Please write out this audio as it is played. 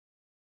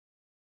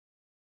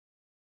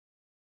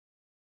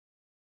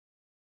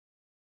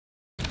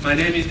My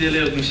name is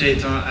Dele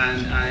Ogunsetan,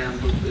 and I am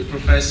a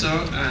professor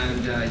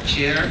and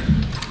chair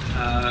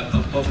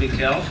of public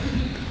health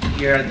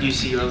here at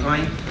UC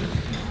Irvine.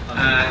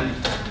 And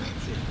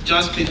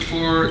just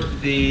before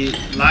the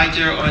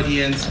larger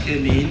audience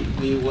came in,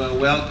 we were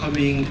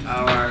welcoming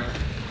our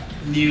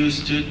new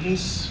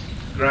students,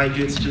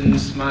 graduate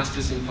students,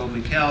 masters in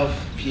public health,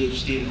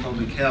 Ph.D. in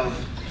public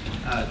health,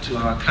 to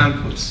our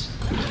campus.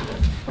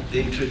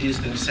 They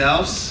introduced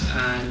themselves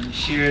and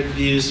shared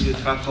views with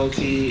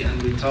faculty,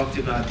 and we talked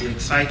about the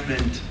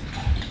excitement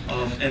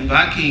of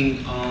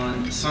embarking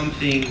on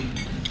something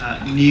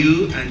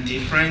new and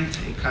different,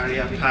 a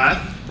career path.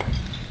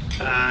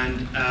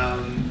 And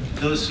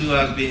those who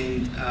have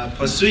been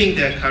pursuing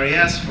their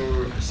careers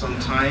for some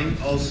time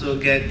also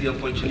get the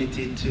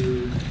opportunity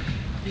to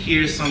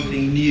hear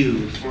something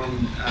new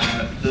from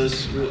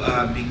those who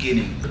are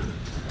beginning.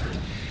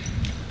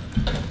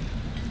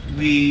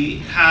 We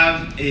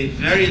have a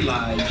very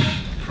large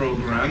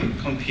program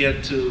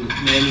compared to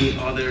many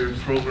other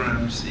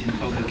programs in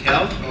public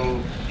health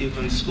or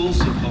even schools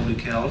of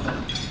public health,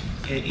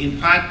 in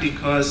part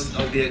because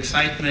of the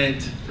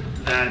excitement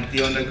that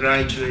the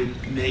undergraduate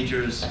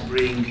majors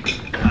bring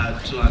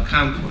to our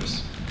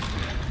campus.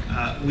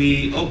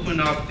 We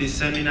open up the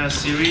seminar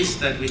series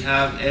that we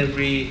have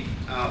every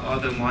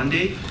other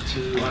Monday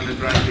to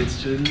undergraduate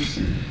students,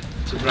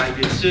 to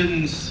graduate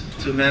students,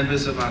 to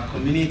members of our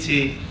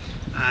community.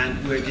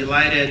 And we're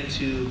delighted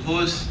to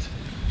host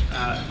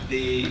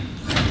the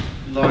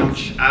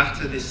launch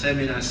after the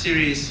seminar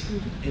series.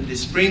 In the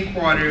spring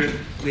quarter,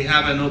 we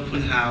have an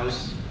open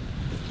house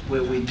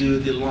where we do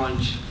the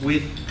launch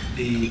with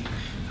the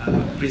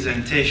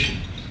presentation.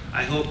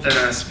 I hope that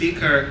our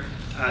speaker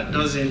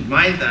doesn't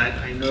mind that.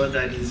 I know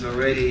that he's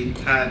already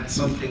had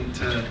something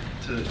to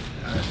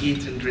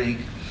eat and drink.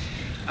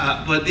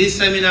 But these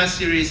seminar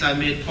series are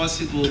made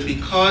possible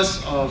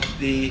because of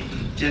the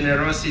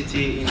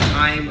generosity in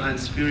time and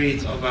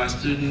spirit of our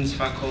students,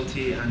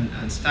 faculty,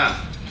 and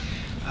staff.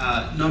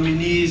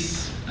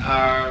 Nominees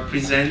are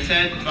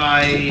presented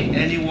by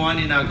anyone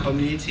in our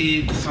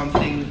community,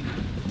 someone,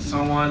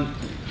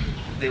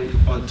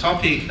 or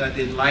topic that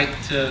they'd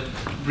like to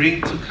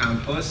bring to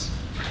campus.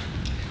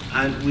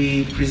 And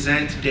we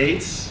present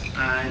dates,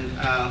 and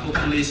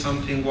hopefully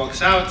something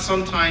works out.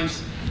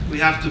 Sometimes we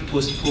have to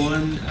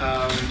postpone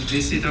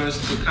visitors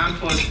to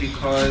campus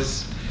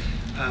because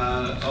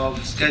of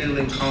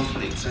scheduling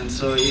conflicts. And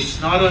so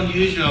it's not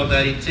unusual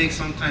that it takes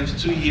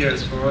sometimes 2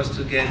 years for us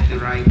to get the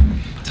right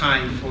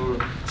time for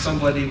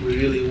somebody we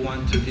really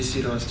want to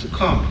visit us to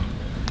come.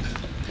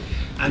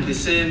 And the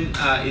same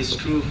is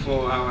true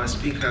for our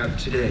speaker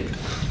today.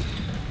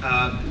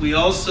 We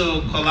also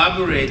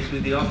collaborate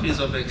with the Office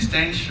of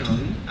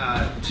Extension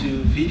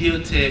to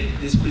videotape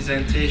these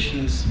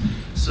presentations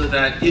so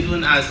that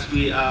even as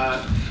we are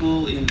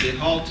full in the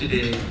hall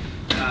today,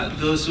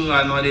 those who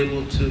are not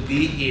able to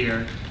be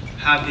here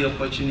have the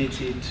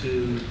opportunity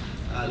to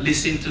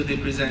listen to the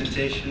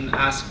presentation,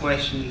 ask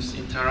questions,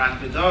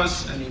 interact with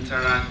us, and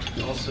interact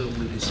also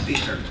with the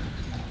speaker.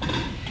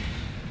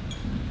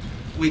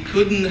 We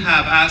couldn't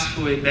have asked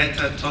for a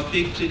better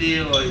topic today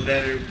or a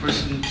better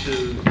person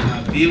to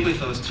be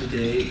with us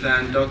today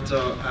than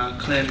Dr.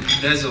 Clem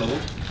Bezold.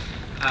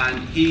 And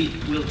he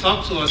will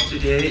talk to us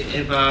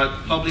today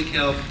about Public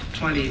Health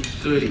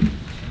 2030.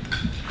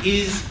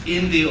 He's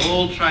in the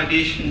old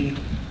tradition,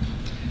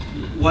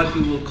 what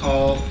we will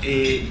call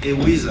a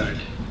wizard.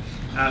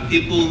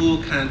 People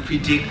who can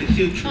predict the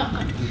future.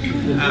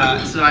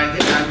 So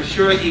I'm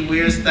sure he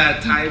wears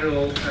that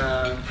title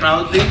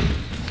proudly,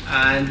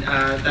 and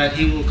that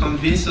he will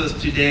convince us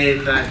today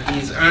that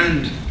he's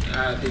earned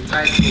the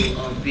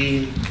title of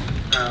being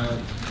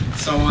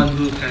someone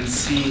who can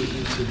see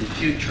into the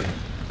future.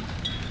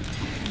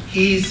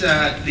 He's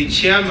the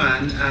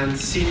chairman and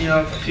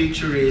senior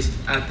futurist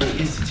at the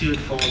Institute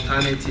for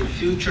Alternative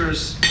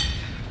Futures,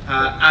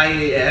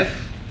 IAF,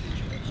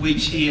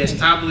 which he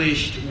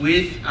established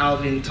with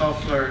Alvin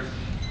Toffler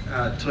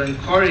to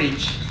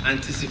encourage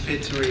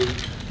anticipatory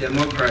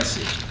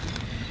democracy.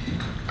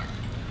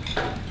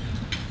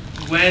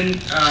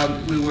 When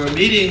we were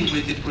meeting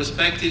with the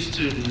prospective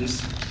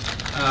students,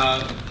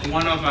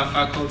 one of our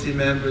faculty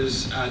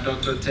members,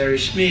 Dr. Terry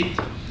Schmidt,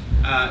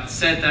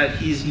 said that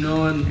he's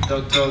known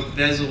Dr.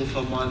 Bezold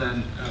for more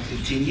than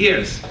 15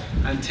 years.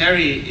 And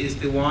Terry is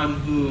the one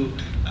who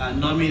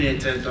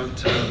nominated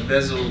Dr.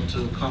 Bezold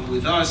to come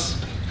with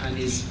us, and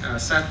he's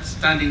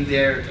standing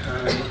there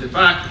in the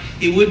back.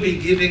 He would be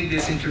giving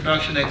this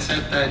introduction,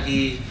 except that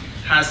he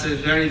has a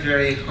very,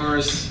 very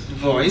hoarse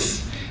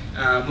voice,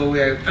 but we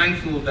are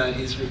thankful that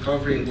he's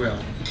recovering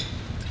well.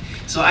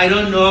 So I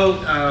don't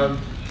know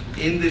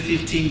in the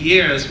 15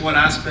 years what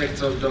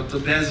aspects of Dr.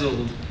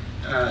 Bezold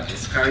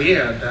his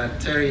career that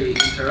Terry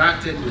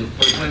interacted with,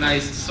 but when I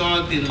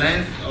saw the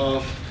length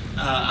of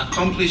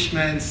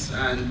accomplishments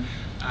and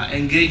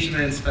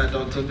engagements that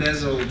Dr.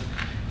 Bezold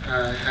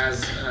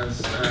has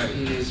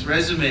in his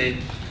resume,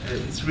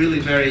 it's really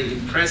very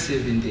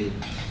impressive indeed.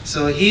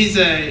 So he's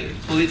a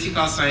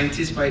political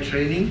scientist by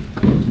training,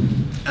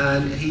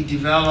 and he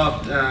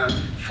developed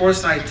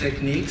foresight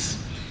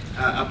techniques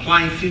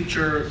applying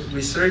future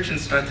research and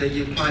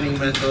strategic planning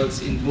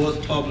methods in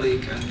both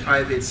public and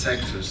private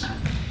sectors.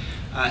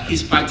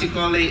 He's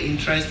particularly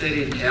interested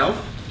in health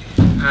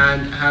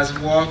and has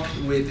worked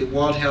with the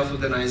World Health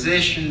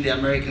Organization, the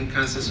American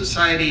Cancer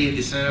Society,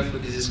 the Center for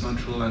Disease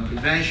Control and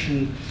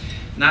Prevention,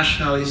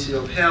 National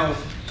Institute of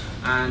Health,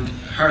 and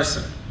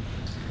HRSA.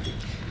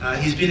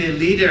 He's been a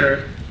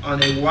leader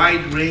on a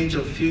wide range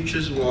of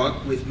futures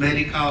work with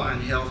medical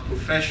and health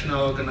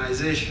professional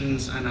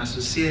organizations and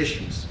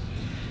associations.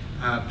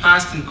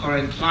 Past and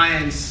current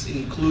clients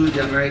include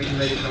the American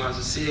Medical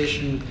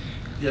Association,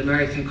 the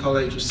American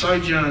College of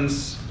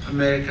Surgeons,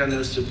 American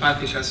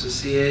Osteopathic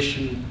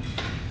Association.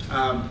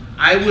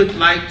 I would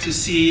like to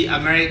see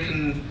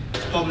American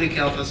Public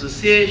Health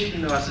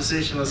Association or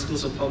Association of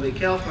Schools of Public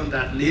Health on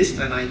that list,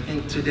 and I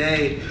think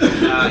today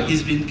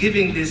he's been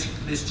giving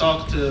this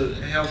talk to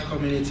health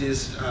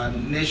communities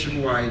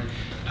nationwide,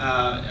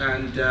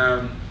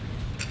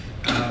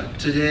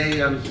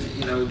 today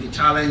the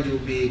challenge will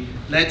be,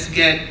 let's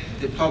get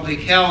the public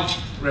health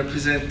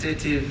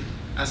representative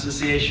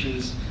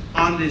associations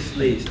on this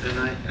list, and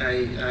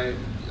I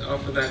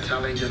offer that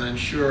challenge, and I'm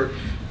sure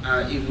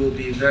it will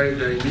be very,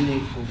 very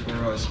meaningful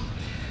for us.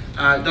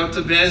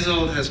 Dr.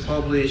 Bezold has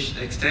published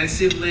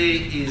extensively.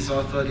 He's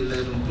authored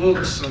 11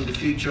 books on the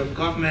future of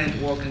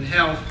government, work, and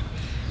health,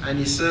 and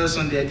he serves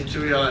on the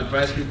editorial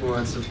advisory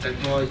boards of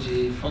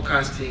Technology,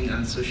 Forecasting,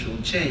 and Social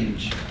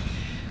Change,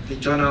 the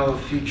Journal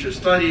of Future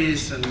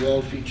Studies, and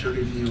World Future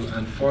Review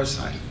and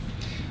Foresight.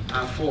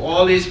 For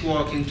all his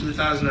work in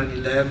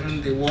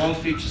 2011, the World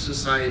Future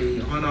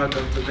Society honored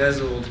Dr.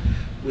 Bezold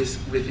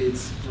with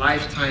its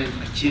Lifetime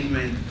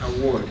Achievement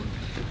Award.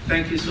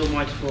 Thank you so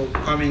much for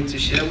coming to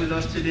share with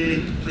us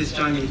today. Please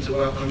join me to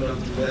welcome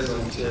Dr.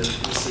 Bezold to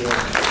UCL.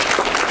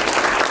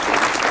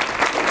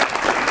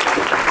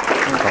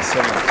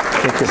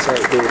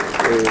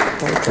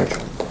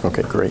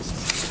 Okay, great.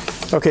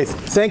 Okay,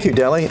 thank you,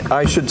 Deli.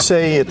 I should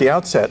say at the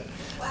outset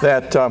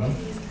that,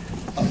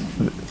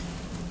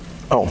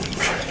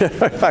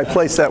 I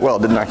placed that well,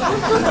 didn't I?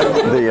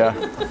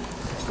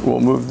 We'll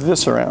move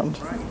this around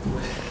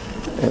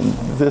and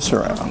this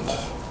around.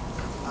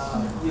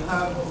 You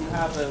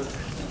have a...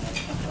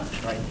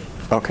 Right.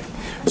 Okay,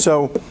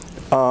 so,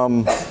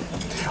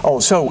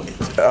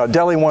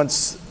 Deli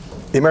wants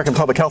the American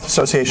Public Health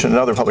Association and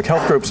other public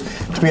health groups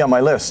to be on my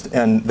list,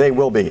 and they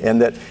will be.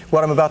 And that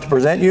what I'm about to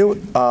present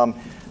you,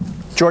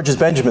 Georges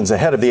Benjamin's the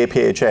head of the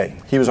APHA.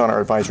 He was on our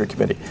advisory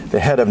committee. The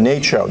head of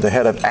NACCHO, the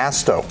head of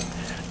ASTO.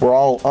 We're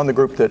all on the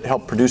group that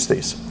helped produce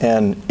these.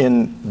 And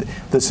in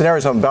the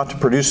scenarios I'm about to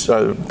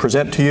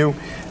present to you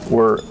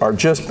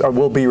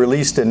will be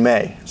released in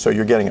May. So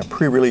you're getting a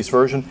pre-release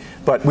version.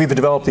 But we've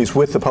developed these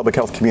with the public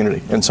health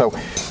community. And so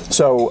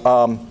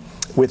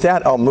with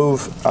that, I'll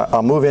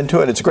move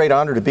into it. It's a great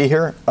honor to be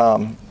here.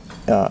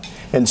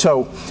 And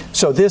so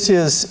this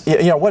is,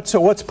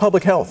 what's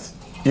public health?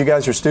 You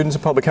guys are students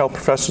of public health,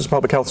 professors of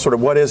public health, sort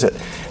of what is it?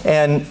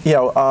 And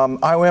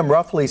IOM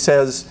roughly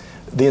says,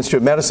 the Institute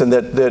of Medicine,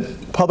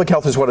 that public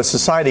health is what a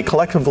society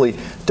collectively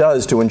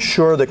does to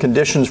ensure the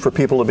conditions for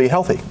people to be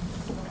healthy.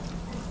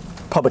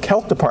 Public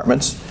health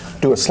departments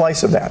do a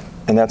slice of that,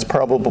 and that's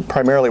probably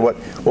primarily what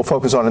we'll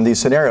focus on in these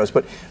scenarios.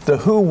 But the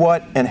who,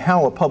 what, and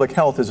how of public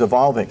health is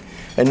evolving,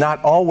 and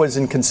not always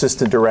in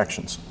consistent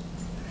directions.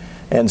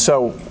 And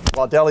so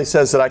while Deli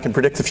says that I can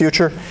predict the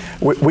future,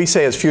 we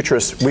say as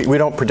futurists, we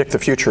don't predict the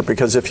future,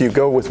 because if you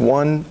go with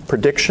one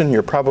prediction,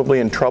 you're probably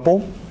in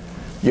trouble.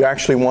 You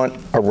actually want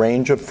a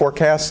range of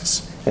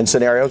forecasts and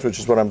scenarios, which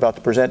is what I'm about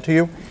to present to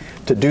you,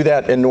 to do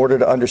that in order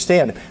to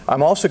understand.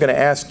 I'm also going to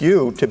ask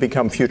you to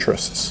become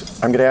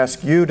futurists. I'm going to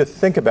ask you to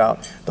think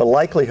about the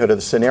likelihood of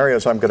the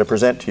scenarios I'm going to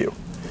present to you,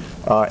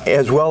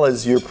 as well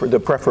as the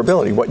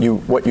preferability, what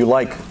you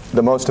like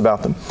the most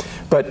about them.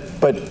 But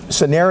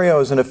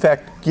scenarios, in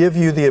effect, give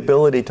you the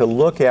ability to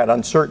look at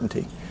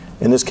uncertainty,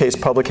 in this case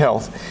public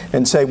health,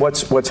 and say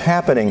what's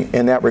happening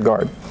in that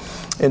regard.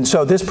 And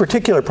so this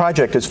particular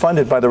project is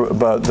funded by the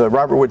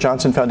Robert Wood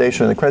Johnson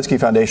Foundation and the Kresge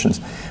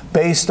Foundations,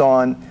 based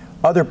on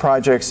other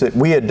projects that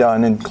we had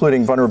done,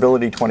 including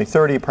Vulnerability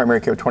 2030,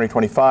 Primary Care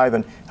 2025,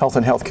 and Health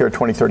and Healthcare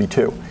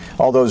 2032.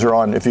 All those are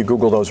on, if you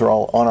Google those, are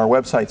all on our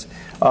websites.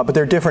 But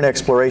they're different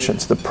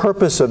explorations. The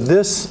purpose of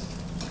this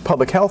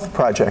public health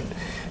project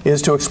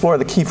is to explore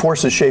the key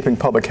forces shaping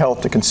public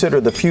health, to consider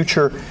the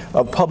future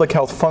of public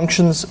health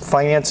functions,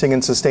 financing,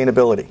 and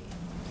sustainability.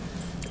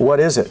 What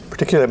is it,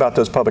 particularly about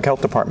those public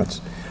health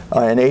departments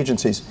and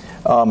agencies?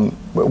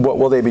 What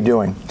will they be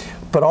doing?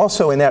 But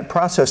also in that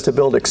process to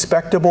build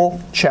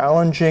expectable,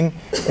 challenging,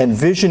 and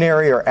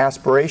visionary or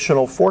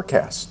aspirational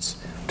forecasts,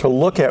 to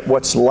look at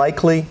what's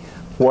likely,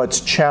 what's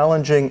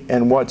challenging,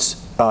 and what's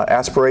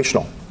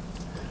aspirational,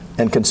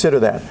 and consider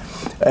that.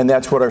 And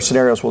that's what our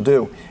scenarios will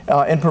do.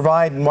 And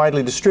provide and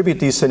widely distribute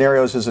these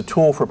scenarios as a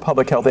tool for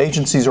public health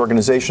agencies,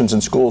 organizations,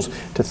 and schools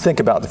to think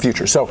about the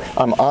future. So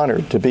I'm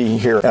honored to be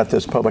here at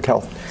this public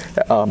health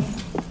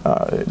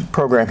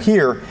program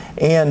here.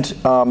 And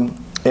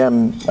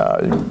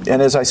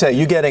as I say,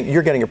 you're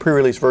getting a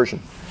pre-release version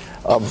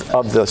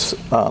of this.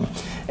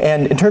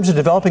 And in terms of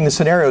developing the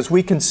scenarios,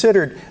 we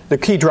considered the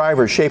key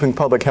drivers shaping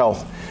public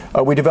health.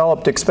 We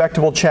developed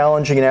expectable,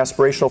 challenging, and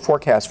aspirational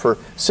forecasts for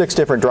 6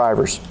 different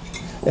drivers.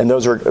 And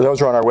those are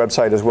on our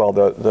website as well,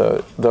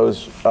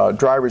 those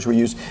drivers we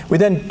used. We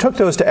then took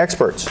those to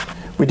experts.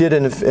 We did,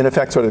 in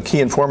effect, sort of key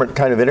informant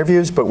kind of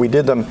interviews, but we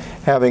did them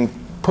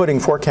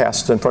putting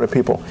forecasts in front of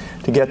people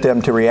to get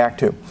them to react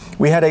to.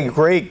 We had a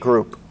great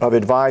group of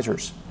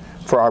advisors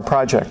for our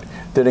project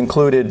that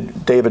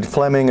included David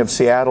Fleming of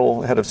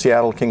Seattle, head of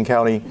Seattle King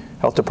County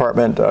Health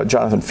Department,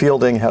 Jonathan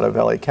Fielding, head of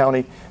LA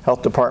County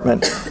Health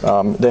Department,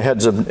 the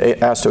heads of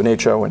ASTO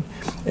and HO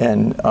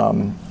and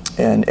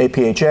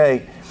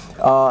APHA,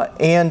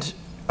 and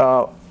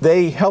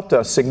they helped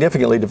us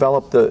significantly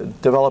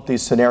develop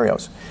these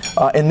scenarios.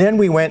 And then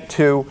we went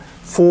to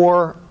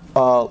 4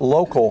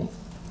 local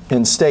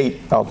and state,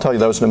 I'll tell you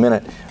those in a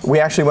minute. We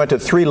actually went to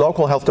 3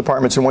 local health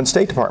departments and 1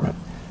 state department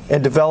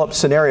and developed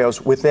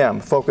scenarios with them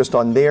focused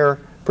on their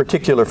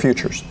particular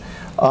futures.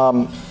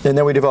 And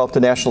then we developed the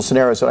national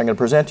scenarios that I'm going to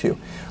present to you.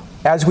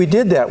 As we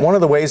did that, one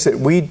of the ways that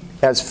we,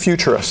 as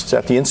futurists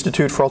at the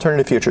Institute for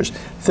Alternative Futures,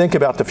 think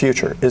about the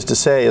future is to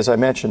say, as I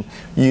mentioned,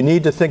 you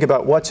need to think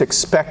about what's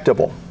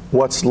expectable,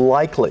 what's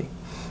likely.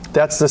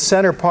 That's the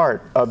center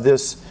part of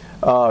this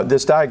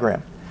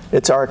diagram.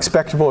 It's our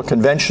expectable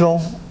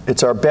conventional.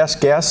 It's our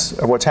best guess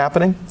of what's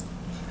happening.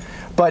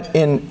 But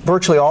in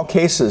virtually all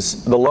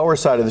cases, the lower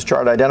side of this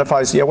chart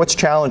identifies, what's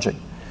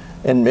challenging.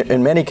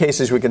 In many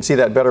cases, we can see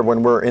that better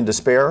when we're in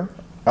despair,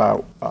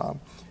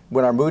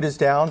 when our mood is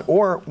down,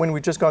 or when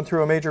we've just gone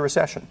through a major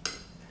recession.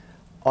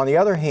 On the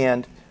other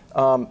hand,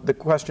 the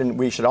question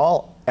we should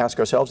all ask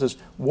ourselves is,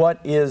 what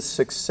is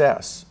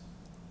success?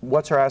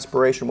 What's our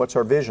aspiration? What's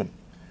our vision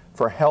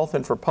for health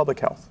and for public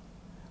health?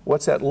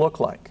 What's that look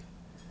like?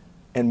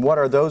 And what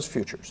are those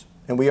futures?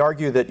 And we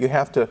argue that you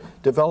have to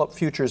develop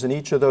futures in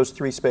each of those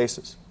 3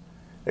 spaces: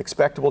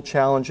 expectable,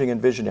 challenging, and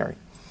visionary.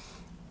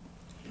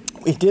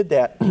 We did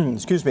that,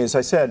 excuse me, as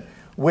I said,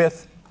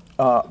 with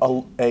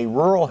a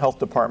rural health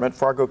department,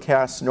 Fargo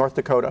Cass, North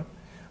Dakota,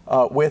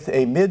 with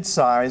a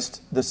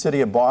mid-sized, the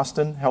city of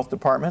Boston health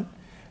department,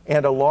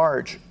 and a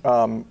large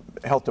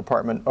health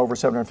department, over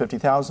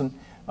 750,000.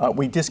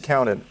 We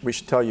discounted, we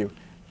should tell you,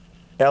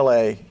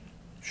 LA,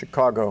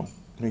 Chicago,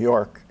 New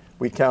York,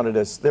 we counted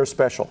as, they're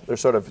special. They're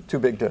sort of too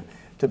big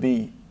to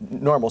be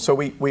normal. So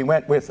we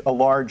went with a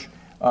large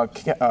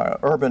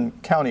urban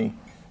county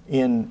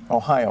in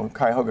Ohio,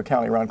 Cuyahoga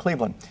County around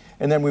Cleveland.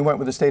 And then we went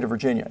with the state of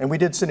Virginia. And we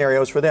did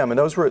scenarios for them. And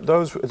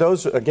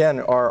those again,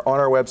 are on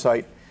our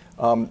website.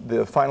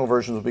 The final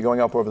versions will be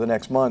going up over the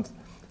next month,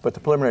 but the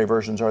preliminary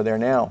versions are there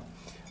now.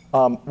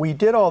 We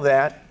did all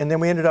that, and then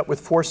we ended up with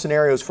 4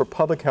 scenarios for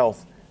public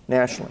health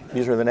nationally.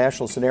 These are the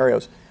national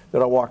scenarios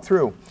that I'll walk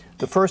through.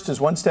 The first is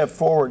 1 step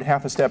forward,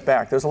 half a step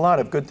back. There's a lot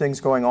of good things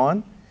going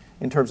on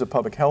in terms of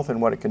public health and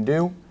what it can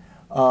do,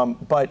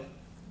 but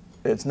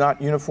it's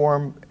not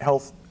uniform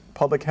health.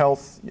 Public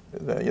health,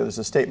 there's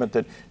a statement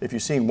that if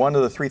you've seen one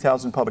of the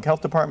 3,000 public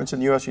health departments in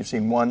the U.S., you've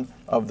seen one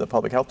of the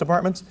public health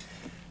departments.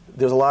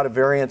 There's a lot of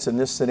variance in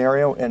this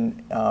scenario,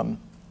 and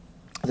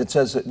that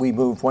says that we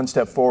move 1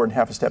 step forward and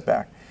half a step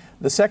back.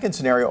 The second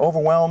scenario,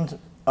 overwhelmed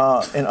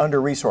and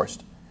under-resourced,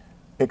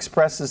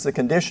 expresses the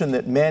condition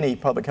that many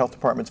public health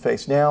departments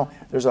face now.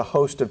 There's a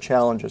host of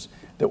challenges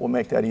that will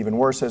make that even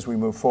worse as we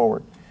move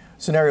forward.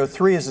 Scenario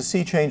 3 is a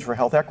sea change for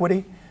health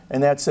equity,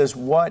 and that says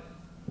what,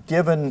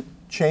 given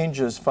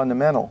changes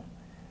fundamental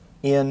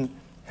in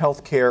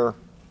healthcare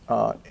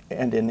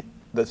and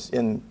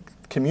in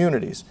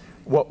communities,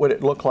 what would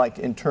it look like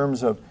in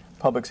terms of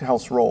public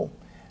health's role?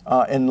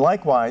 And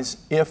likewise,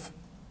 if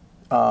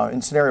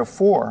in scenario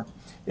 4,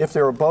 if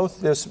there were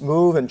both this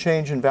move and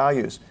change in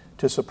values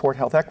to support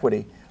health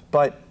equity,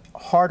 but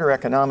harder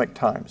economic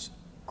times,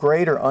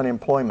 greater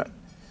unemployment,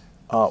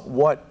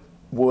 what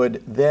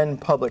would then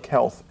public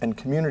health and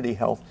community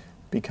health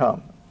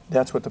become?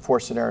 That's what the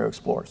 4th scenario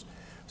explores.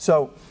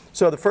 So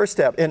the first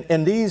step,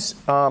 and these,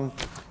 I'll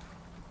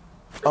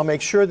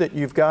make sure that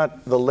you've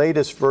got the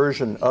latest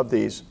version of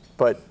these,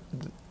 but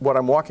what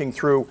I'm walking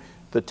through,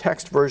 the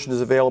text version is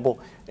available,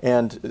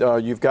 and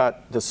you've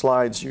got the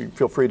slides. You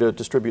feel free to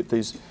distribute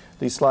these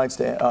slides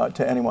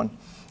to anyone.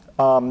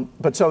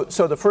 But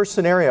so the first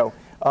scenario,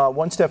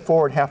 1 step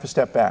forward, half a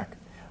step back.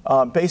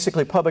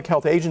 Basically, public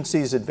health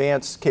agencies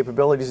advance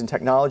capabilities in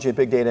technology and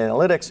big data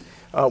analytics.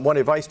 One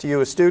advice to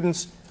you as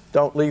students,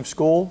 don't leave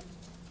school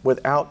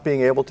without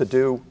being able to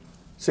do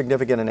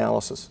significant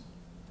analysis,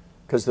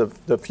 because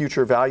the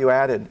future value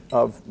added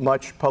of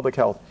much public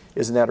health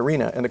is in that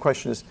arena. And the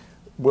question is,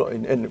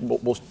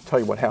 we'll tell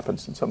you what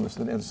happens in some of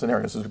the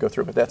scenarios as we go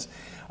through, but that's,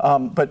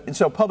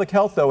 so public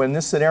health, though, in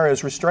this scenario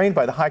is restrained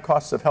by the high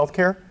costs of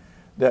healthcare,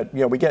 that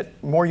we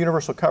get more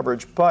universal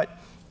coverage, but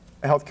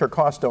healthcare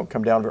costs don't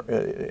come down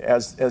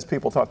as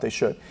people thought they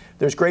should.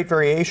 There's great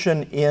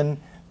variation in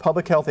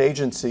public health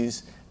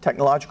agencies'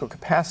 technological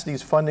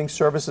capacities, funding,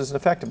 services, and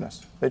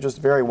effectiveness. They just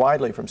vary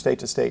widely from state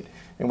to state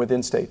and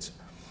within states.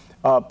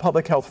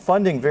 Public health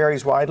funding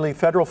varies widely.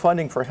 Federal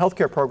funding for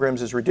healthcare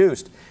programs is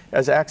reduced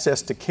as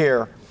access to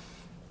care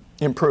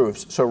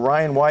improves. So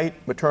Ryan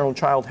White, maternal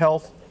child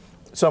health,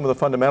 some of the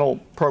fundamental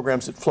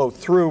programs that flow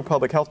through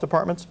public health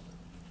departments,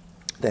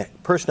 the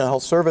personal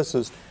health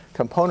services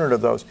component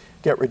of those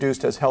get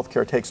reduced as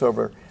healthcare takes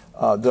over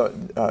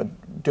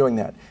doing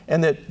that.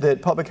 And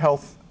that public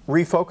health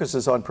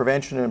refocuses on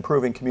prevention and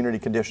improving community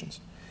conditions.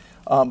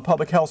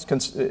 Public health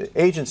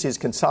agencies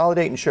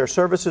consolidate and share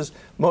services,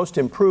 most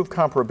improve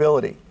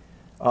comparability,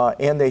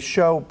 and they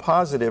show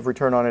positive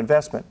return on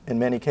investment in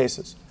many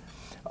cases.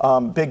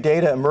 Big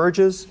data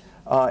emerges,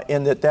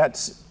 and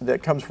that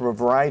comes from a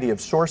variety of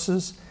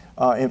sources.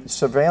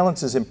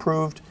 Surveillance is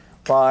improved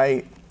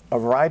by a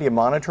variety of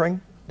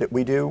monitoring that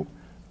we do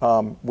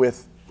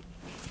with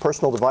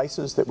personal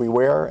devices that we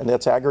wear, and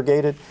that's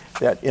aggregated,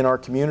 that in our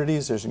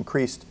communities there's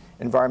increased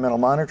environmental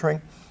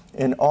monitoring,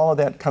 and all of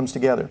that comes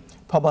together.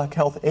 Public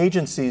health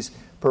agencies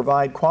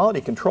provide quality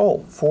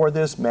control for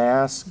this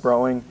mass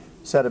growing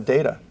set of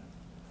data.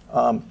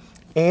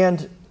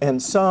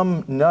 And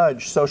some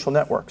nudge social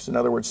networks. In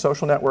other words,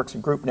 social networks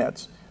and group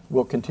nets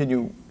will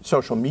continue,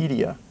 social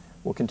media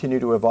will continue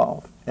to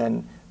evolve.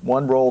 And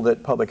one role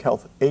that public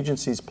health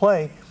agencies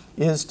play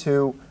is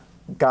to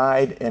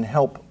guide and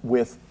help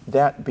with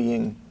that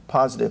being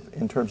positive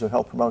in terms of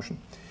health promotion.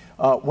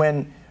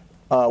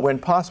 When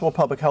possible,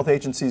 public health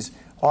agencies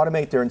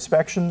automate their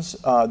inspections,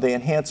 they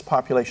enhance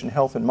population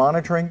health and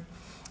monitoring,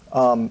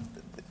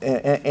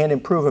 and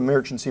improve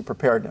emergency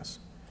preparedness.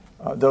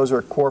 Those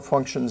are core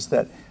functions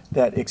that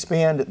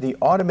expand. The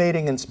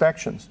automating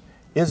inspections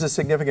is a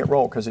significant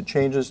role because it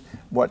changes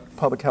what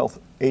public health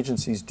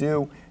agencies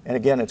do, and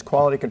again, it's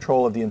quality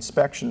control of the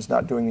inspections,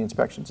 not doing the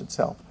inspections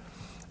itself.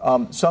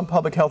 Some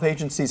public health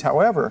agencies,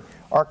 however,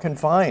 are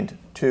confined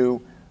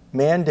to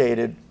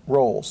mandated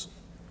roles.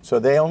 So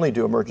they only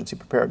do emergency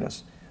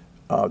preparedness,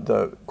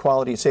 the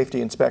quality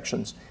safety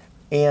inspections,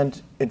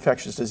 and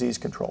infectious disease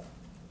control.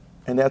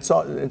 And that's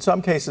all, in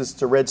some cases,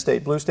 it's a red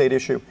state, blue state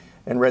issue,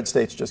 and red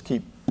states just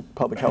keep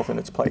public health in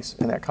its place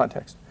in that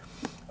context.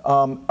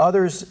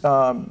 Other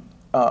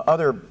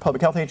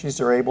public health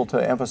agencies are able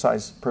to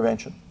emphasize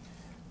prevention.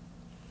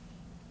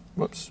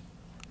 Whoops.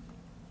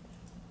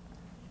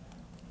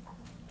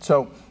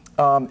 So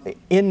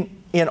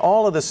in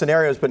all of the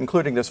scenarios, but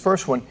including this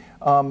first one,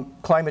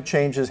 climate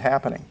change is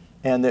happening,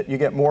 and that you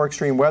get more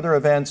extreme weather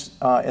events,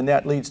 and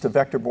that leads to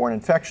vector-borne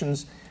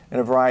infections and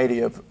a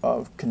variety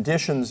of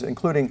conditions,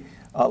 including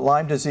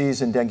Lyme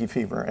disease and dengue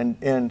fever.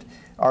 And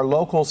our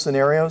local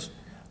scenarios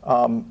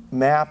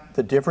map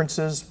the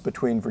differences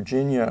between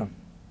Virginia,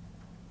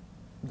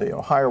 the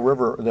Ohio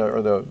River,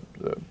 the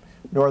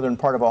northern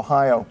part of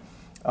Ohio,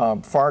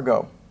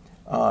 Fargo,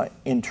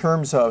 in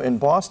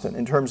Boston,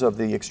 in terms of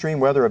the extreme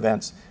weather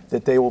events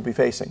that they will be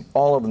facing.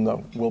 All of them,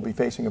 though, will be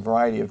facing a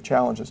variety of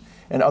challenges,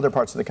 and other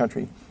parts of the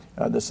country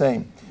the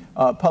same.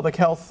 Public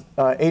health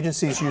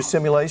agencies use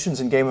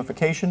simulations and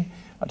gamification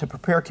to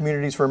prepare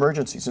communities for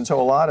emergencies, and so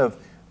a lot of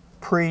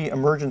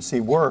pre-emergency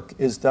work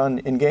is done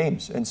in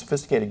games, in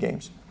sophisticated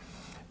games.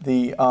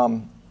 The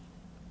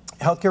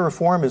healthcare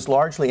reform is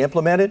largely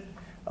implemented,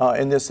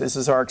 and this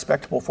is our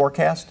expectable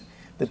forecast,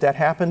 that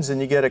happens,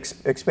 and you get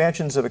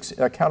expansions of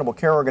accountable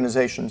care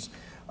organizations.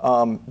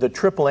 The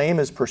triple aim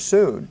is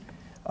pursued,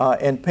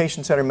 and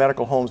patient-centered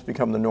medical homes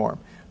become the norm.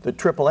 The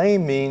triple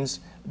aim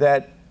means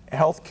that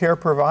healthcare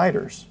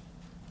providers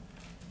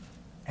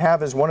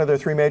have as one of their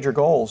three major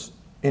goals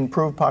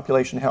improve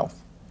population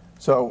health.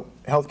 So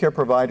healthcare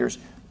providers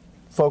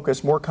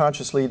focus more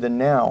consciously than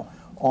now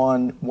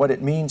on what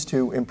it means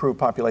to improve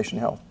population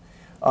health.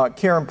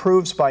 Care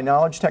improves by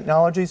knowledge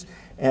technologies,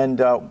 and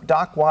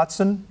Doc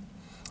Watson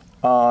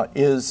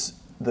is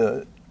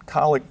the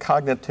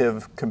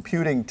cognitive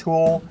computing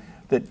tool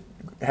that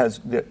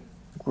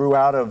grew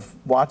out of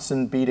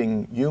Watson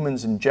beating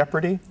humans in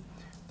Jeopardy.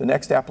 The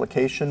next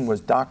application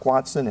was Doc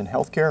Watson in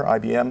healthcare.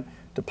 IBM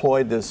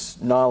deployed this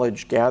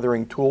knowledge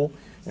gathering tool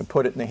and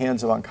put it in the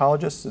hands of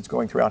oncologists. It's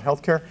going throughout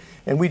healthcare.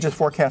 And we just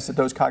forecast that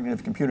those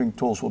cognitive computing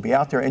tools will be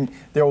out there, and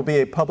there will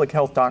be a public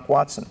health Doc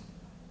Watson.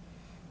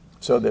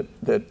 So that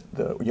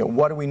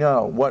what do we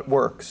know? What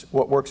works?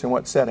 What works in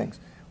what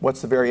settings?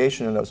 What's the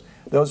variation in those?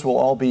 Those will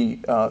all be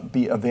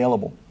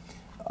available.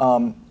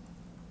 And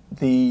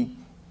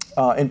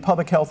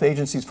public health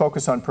agencies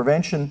focus on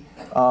prevention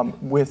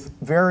with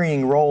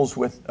varying roles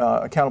with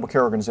accountable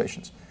care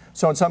organizations.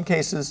 So in some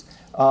cases,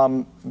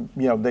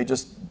 they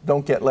just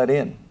don't get let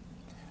in.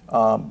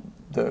 The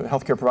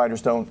healthcare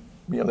providers don't,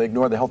 they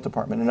ignore the health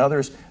department. In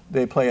others,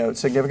 they play a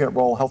significant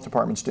role, health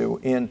departments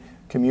do, in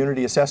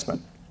community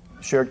assessment,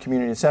 shared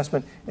community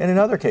assessment. And in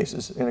other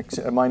cases, in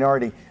a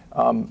minority,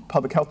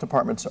 public health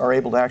departments are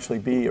able to actually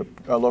be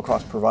a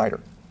low-cost provider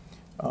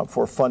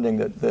for funding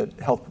that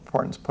health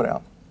departments put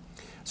out.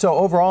 So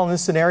overall, in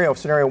this scenario,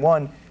 scenario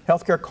one,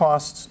 healthcare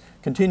costs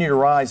continue to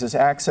rise as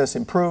access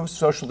improves.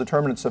 Social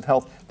determinants of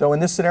health, though in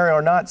this scenario,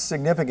 are not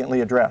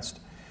significantly addressed.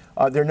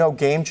 There are no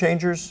game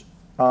changers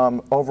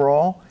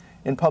overall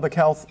in public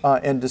health,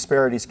 and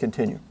disparities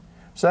continue.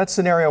 So that's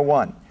scenario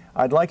one.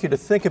 I'd like you to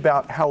think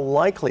about how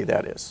likely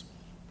that is,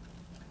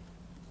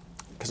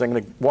 because I'm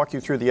going to walk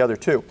you through the other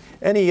two.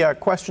 Any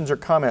questions or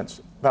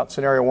comments about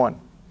scenario 1?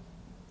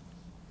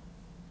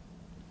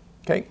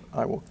 Okay,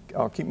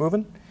 I'll keep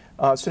moving.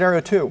 Scenario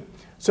 2.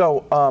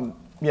 So,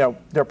 you know,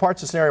 there are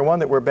parts of scenario 1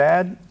 that were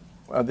bad.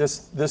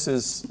 This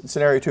is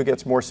scenario 2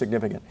 gets more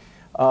significant.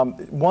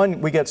 1,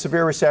 we get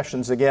severe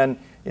recessions again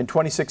in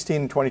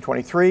 2016 and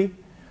 2023.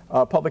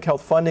 Public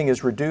health funding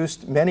is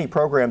reduced. Many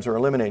programs are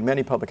eliminated.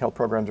 Many public health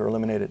programs are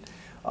eliminated.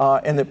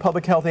 And the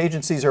public health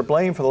agencies are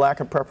blamed for the lack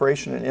of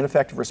preparation and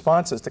ineffective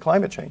responses to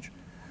climate change.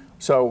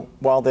 So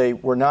while they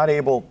were not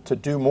able to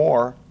do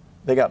more,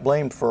 they got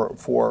blamed for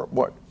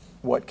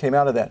what came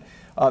out of that.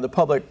 The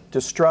public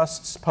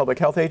distrusts public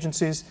health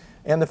agencies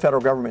and the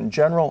federal government in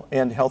general,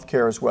 and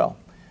healthcare as well.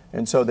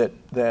 And so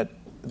that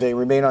they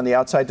remain on the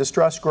outside.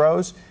 Distrust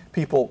grows.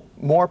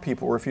 More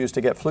people refuse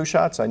to get flu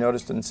shots. I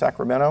noticed in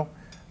Sacramento,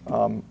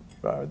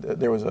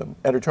 there was an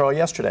editorial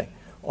yesterday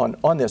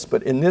on this.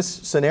 But in this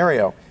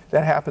scenario,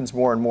 that happens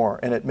more and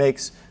more, and it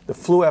makes the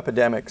flu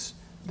epidemics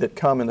that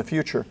come in the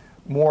future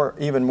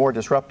even more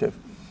disruptive.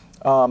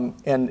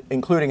 And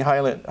including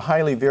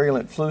highly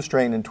virulent flu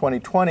strain in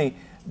 2020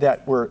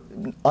 that we're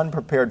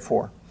unprepared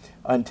for,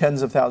 and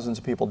tens of thousands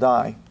of people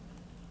die.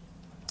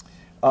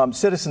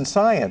 Citizen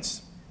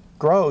science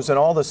grows in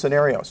all the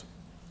scenarios.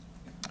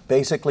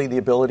 Basically, the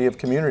ability of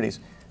communities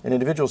and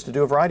individuals to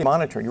do a variety of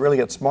monitoring. You really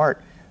get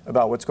smart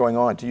about what's going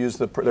on, to use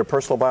their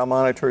personal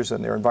biomonitors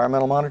and their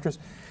environmental monitors.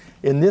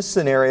 In this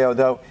scenario,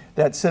 though,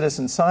 that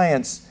citizen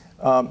science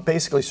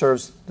basically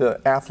serves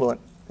the affluent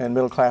and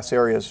middle-class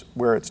areas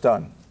where it's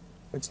done.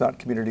 It's not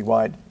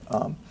community-wide,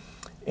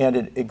 and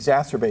it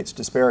exacerbates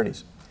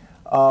disparities.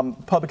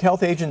 Public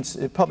health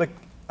agency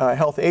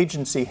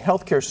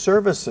healthcare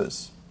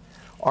services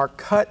are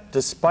cut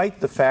despite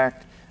the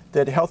fact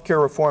that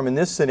healthcare reform in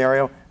this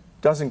scenario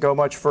doesn't go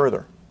much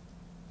further.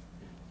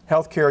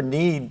 Healthcare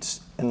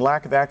needs and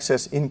lack of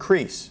access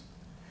increase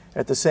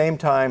at the same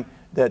time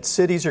that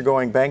cities are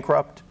going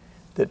bankrupt,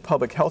 that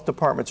public health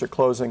departments are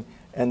closing,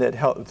 and that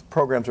health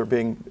programs are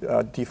being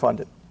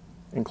defunded,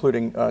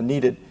 including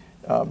needed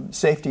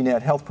safety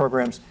net health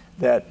programs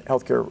that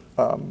healthcare,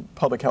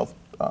 public health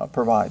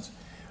provides.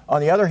 On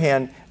the other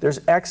hand,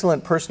 there's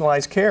excellent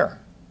personalized care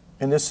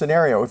in this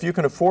scenario. If you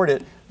can afford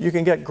it, you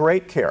can get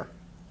great care.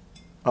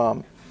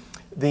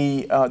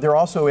 There are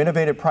also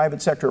innovative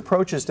private sector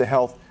approaches to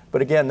health,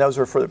 but again, those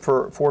are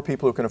for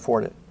people who can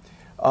afford it.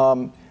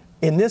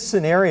 In this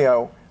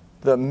scenario,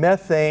 the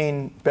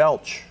methane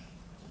belch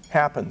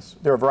happens.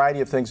 There are a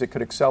variety of things that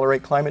could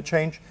accelerate climate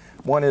change.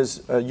 One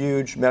is a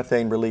huge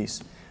methane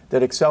release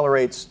that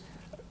accelerates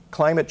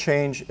climate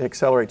change, it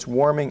accelerates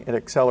warming, it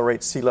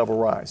accelerates sea level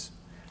rise.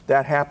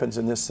 That happens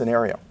in this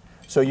scenario.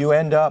 So you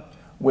end up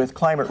with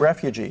climate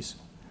refugees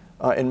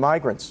and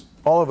migrants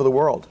all over the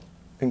world,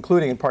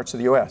 including in parts of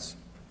the U.S.,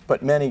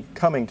 but many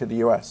coming to the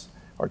U.S.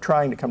 or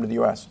trying to come to the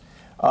U.S.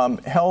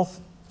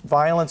 Health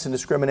violence and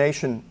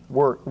discrimination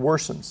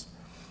worsens.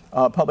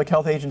 Public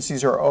health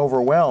agencies are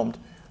overwhelmed,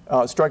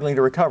 struggling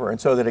to recover.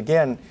 And so that,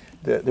 again,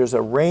 there's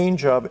a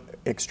range of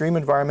extreme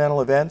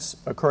environmental events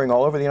occurring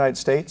all over the United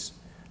States.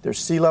 There's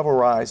sea level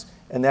rise,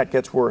 and that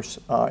gets worse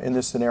in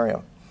this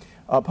scenario.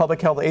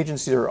 Public health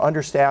agencies are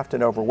understaffed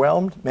and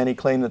overwhelmed. Many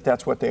claim that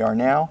that's what they are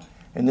now.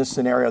 In this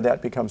scenario,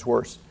 that becomes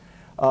worse.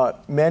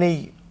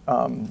 Many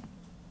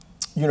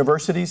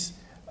universities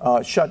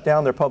shut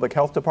down their public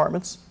health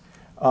departments.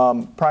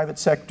 Private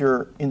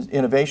sector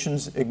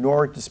innovations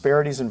ignore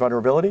disparities and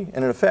vulnerability,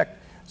 and in effect,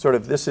 sort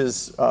of this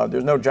is,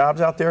 there's no jobs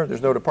out there,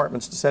 there's no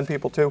departments to send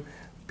people to,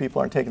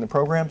 people aren't taking the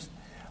programs.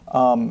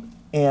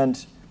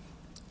 And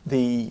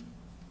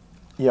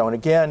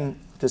again,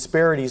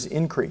 disparities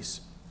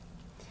increase.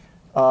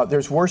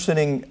 There's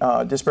worsening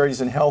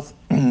disparities in health,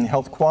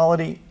 health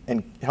quality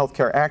and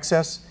healthcare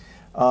access,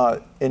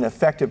 in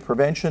effective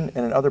prevention,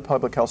 and in other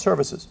public health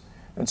services.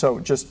 And so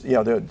just,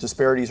 the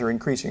disparities are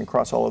increasing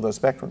across all of those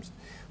spectrums.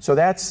 So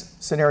that's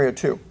scenario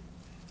 2.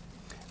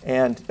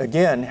 And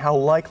again, how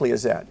likely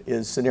is that?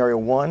 Is scenario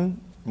 1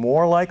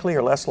 more likely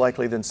or less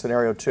likely than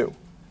scenario 2?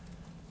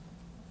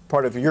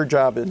 Part of your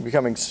job in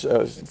becoming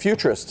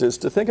futurist is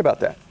to think about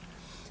that.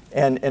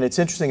 And it's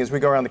interesting as we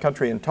go around the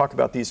country and talk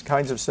about these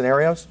kinds of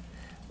scenarios,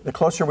 the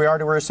closer we are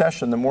to a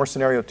recession, the more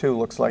scenario 2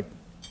 looks like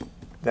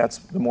that's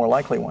the more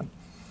likely one.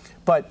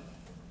 But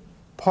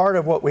part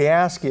of what we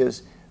ask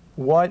is,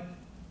 what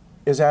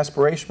is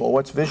aspirational?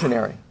 What's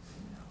visionary?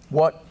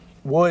 What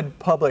would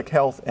public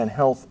health and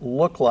health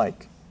look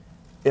like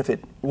if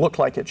it looked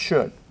like it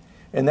should?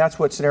 And that's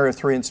what scenario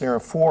 3 and scenario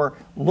 4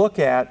 look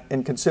at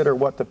and consider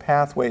what the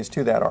pathways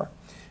to that are.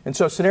 And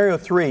so scenario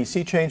 3,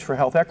 see change for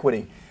health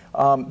equity.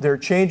 There are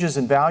changes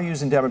in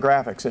values and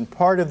demographics, and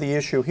part of the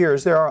issue here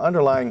is there are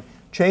underlying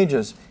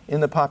changes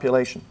in the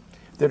population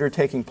that are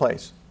taking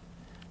place.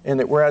 And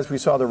that whereas we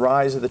saw the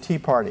rise of the Tea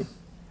Party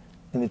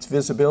and its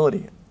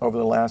visibility over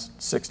the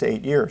last 6 to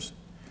 8 years,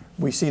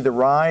 we see the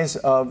rise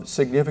of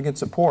significant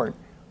support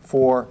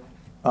for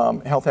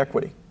health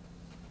equity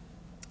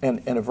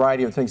and a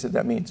variety of things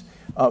that means.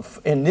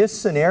 In this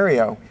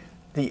scenario,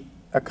 the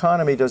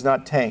economy does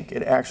not tank.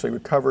 It actually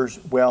recovers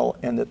well,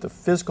 and that the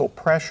fiscal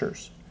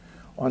pressures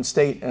on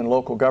state and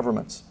local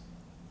governments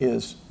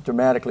is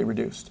dramatically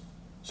reduced.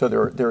 So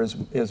there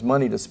is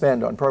money to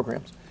spend on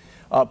programs.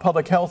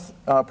 Public health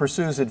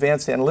pursues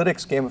advanced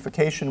analytics,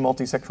 gamification,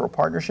 multi-sectoral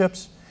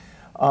partnerships,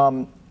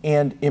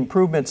 and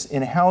improvements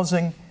in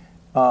housing,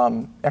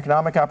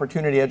 economic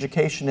opportunity,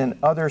 education, and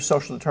other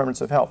social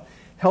determinants of health.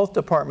 Health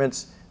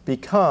departments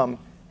become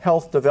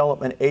health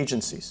development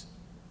agencies.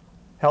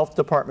 Health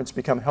departments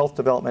become health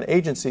development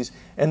agencies,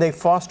 and they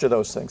foster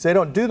those things. They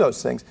don't do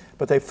those things,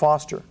 but they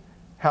foster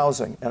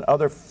housing and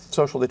other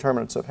social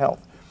determinants of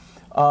health.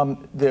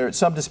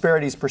 Some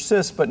disparities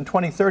persist, but in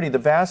 2030, the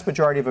vast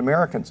majority of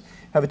Americans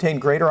have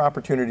attained greater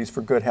opportunities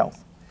for good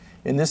health.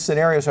 In this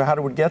scenario, so how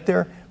do we get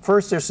there?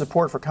 First, there's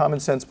support for common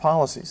sense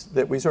policies,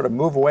 that we sort of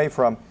move away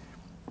from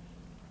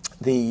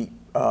the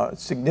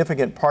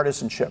significant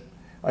partisanship.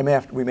 We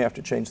may have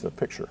to change the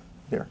picture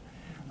there.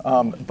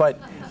 But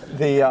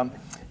there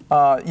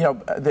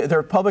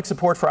are public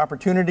support for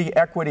opportunity,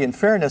 equity, and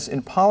fairness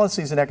in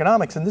policies and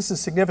economics, and this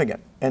is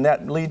significant. And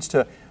that leads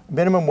to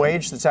minimum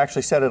wage that's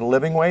actually set at a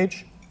living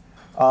wage,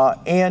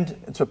 and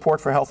support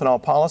for health and all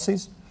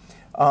policies.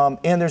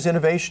 And there's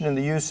innovation in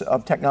the use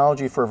of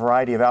technology for a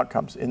variety of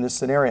outcomes in this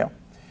scenario.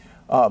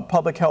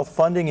 Public health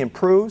funding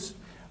improves.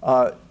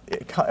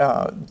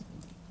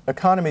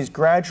 Economies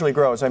gradually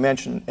grow, as I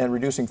mentioned, and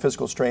reducing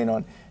fiscal strain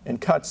on and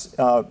cuts,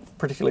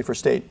 particularly for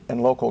state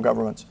and local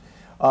governments.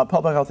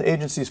 Public health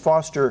agencies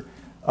foster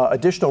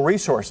additional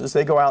resources.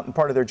 They go out, and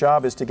part of their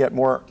job is to get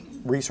more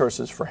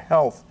resources for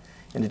health,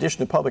 in addition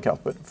to public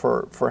health, but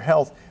for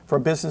health, for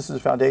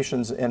businesses,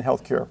 foundations, and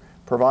healthcare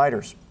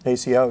providers,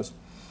 ACOs.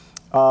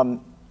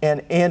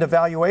 And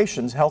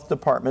evaluations, health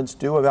departments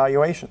do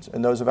evaluations,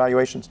 and those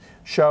evaluations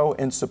show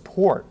and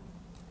support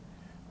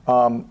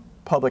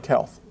public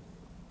health.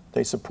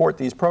 They support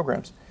these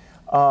programs.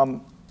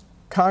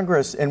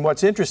 Congress, and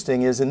what's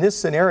interesting is in this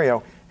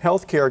scenario,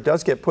 healthcare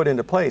does get put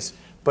into place,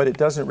 but it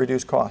doesn't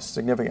reduce costs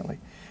significantly.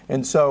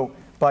 And so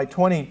by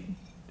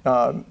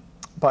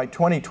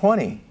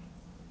 2020,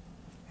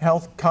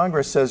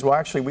 Congress says, well,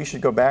 actually, we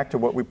should go back to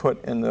what we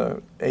put in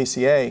the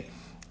ACA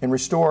and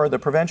restore the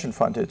prevention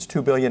fund to its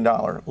 $2 billion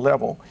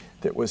level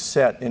that was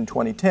set in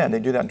 2010. They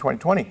do that in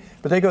 2020,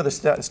 but they go the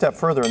step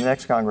further in the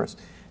next Congress.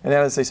 And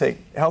as they say,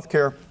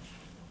 healthcare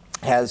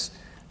has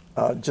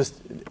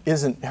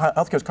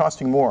healthcare is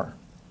costing more,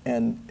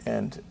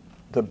 and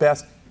the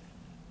best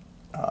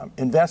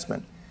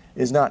investment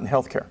is not in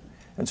healthcare.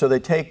 And so they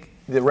take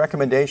the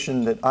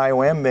recommendation that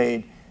IOM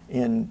made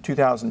in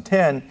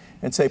 2010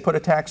 and say, put a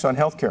tax on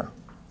healthcare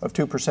of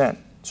 2%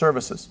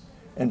 services,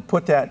 and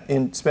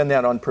spend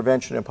that on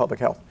prevention and public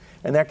health.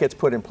 And that gets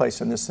put in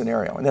place in this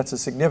scenario. And that's a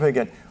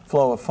significant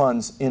flow of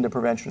funds into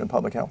prevention and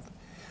public health.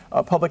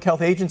 Public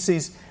health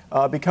agencies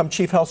become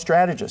chief health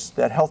strategists.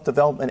 That health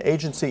development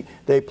agency,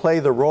 they play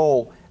the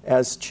role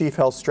as chief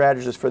health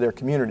strategists for their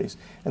communities.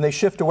 And they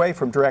shift away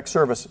from direct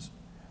services.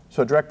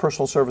 So direct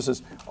personal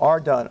services are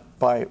done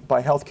by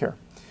healthcare.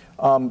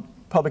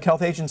 Public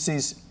health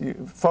agencies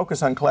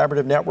focus on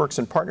collaborative networks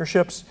and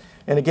partnerships.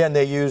 And again,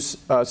 they use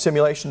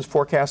simulations,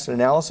 forecasts, and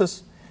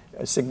analysis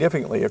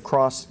significantly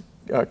across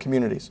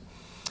communities.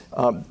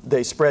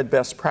 They spread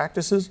best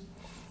practices,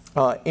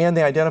 and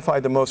they identify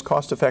the most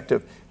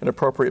cost-effective and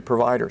appropriate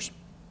providers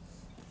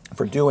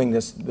for doing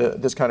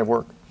this kind of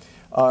work.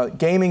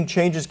 Gaming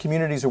changes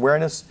communities'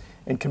 awareness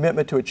and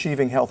commitment to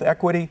achieving health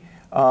equity.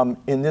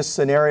 In this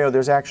scenario,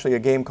 there's actually a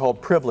game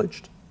called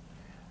Privileged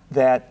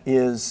that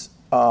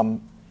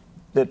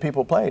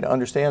people play to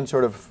understand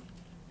sort of,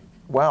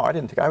 wow, I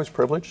didn't think I was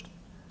privileged,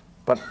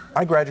 but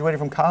I graduated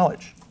from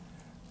college.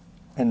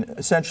 And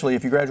essentially,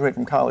 if you graduate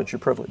from college, you're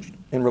privileged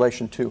in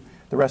relation to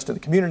the rest of the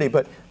community.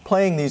 But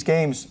playing these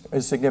games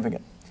is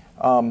significant.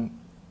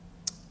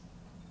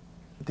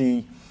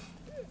 The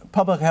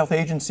public health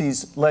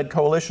agencies led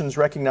coalitions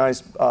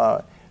recognized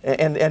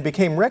and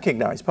became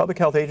recognized. Public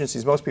health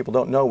agencies, most people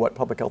don't know what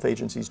public health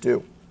agencies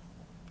do.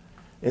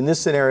 In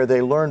this scenario,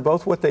 they learn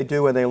both what they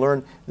do, and they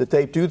learn that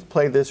they do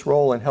play this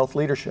role in health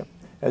leadership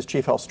as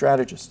chief health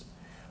strategists.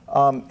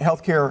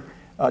 Healthcare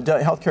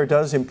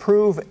does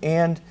improve,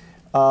 and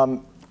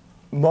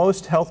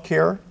most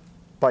healthcare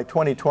by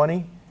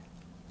 2020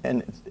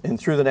 and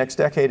through the next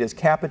decade is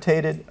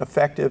capitated,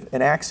 effective,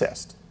 and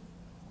accessed.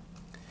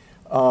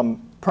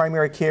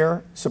 Primary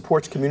care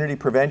supports community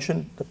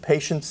prevention. The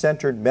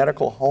patient-centered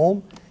medical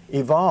home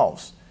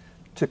evolves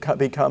to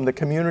become the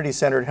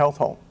community-centered health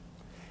home.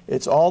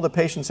 It's all the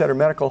patient-centered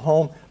medical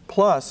home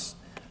plus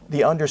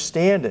the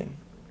understanding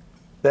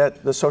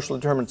that the social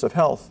determinants of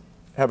health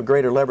have a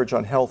greater leverage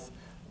on health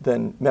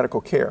than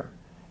medical care,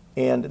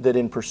 and that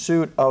in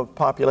pursuit of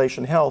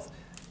population health,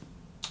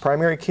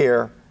 primary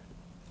care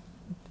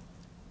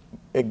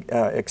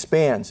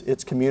expands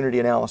its community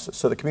analysis.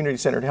 So the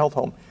community-centered health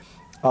home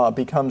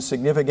becomes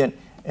significant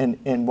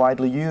and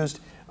widely used,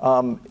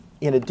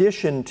 in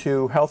addition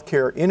to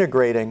healthcare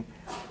integrating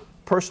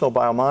personal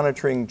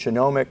biomonitoring,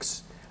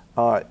 genomics,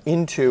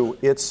 into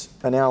its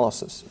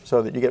analysis,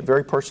 so that you get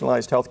very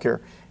personalized healthcare,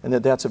 and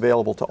that's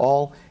available to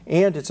all,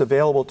 and it's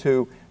available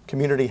to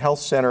community health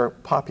center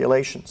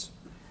populations.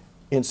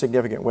 in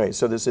significant ways.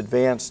 So this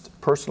advanced,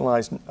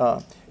 personalized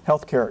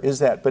healthcare is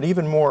that. But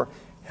even more,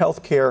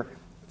 healthcare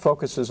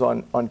focuses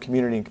on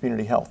community and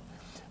community health.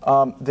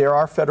 There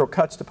are federal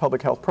cuts to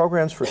public health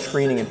programs for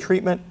screening and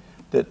treatment.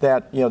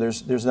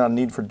 There's not a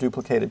need for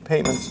duplicated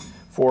payments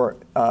for,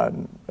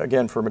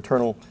 again, for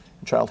maternal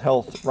and child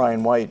health,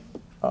 Ryan White,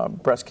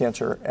 breast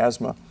cancer,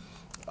 asthma,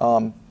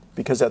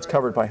 because that's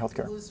covered by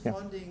healthcare. Who's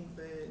funding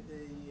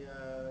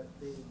the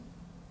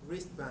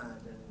wristband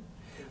and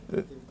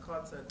the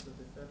cuts at the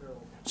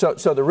federal?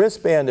 So the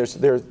wristband,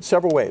 there are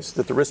several ways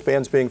that the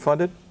wristband's being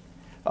funded.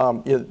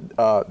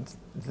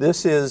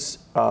 This is,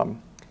 how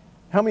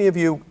many of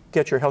you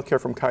get your health care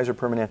from Kaiser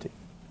Permanente?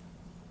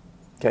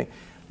 Okay.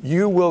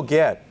 You will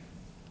get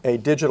a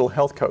digital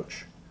health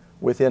coach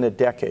within a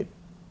decade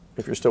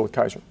if you're still with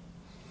Kaiser.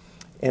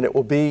 And it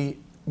will be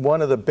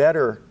one of the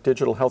better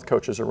digital health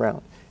coaches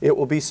around. It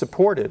will be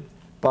supported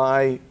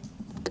by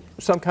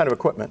some kind of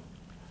equipment.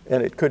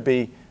 And it could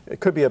be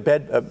a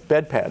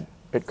bed pad.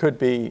 It could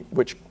be,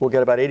 which will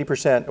get about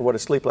 80% of what a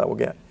sleep lab will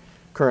get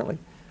currently.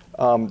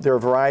 There are a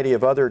variety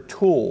of other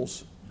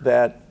tools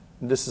that,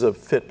 this is a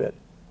Fitbit,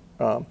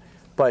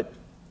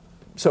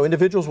 so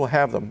individuals will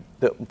have them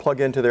that will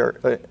plug into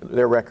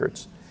their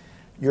records.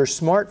 Your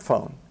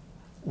smartphone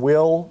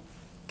will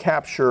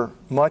capture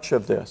much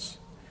of this.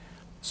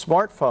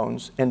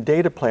 Smartphones and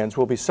data plans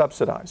will be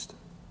subsidized.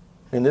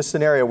 In this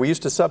scenario, we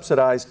used to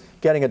subsidize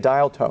getting a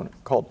dial tone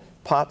called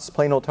POTS,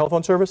 plain old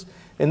telephone service.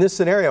 In this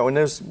scenario, and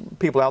there's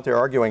people out there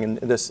arguing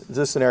in this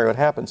scenario, it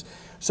happens,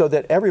 so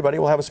that everybody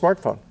will have a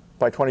smartphone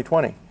by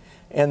 2020,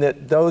 and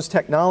that those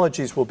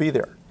technologies will be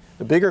there.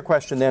 The bigger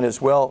question then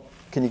is, well,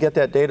 can you get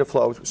that data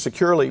flow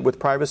securely with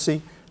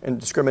privacy and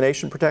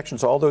discrimination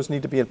protections? All those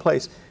need to be in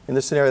place. In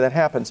this scenario that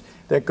happens,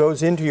 that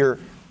goes into your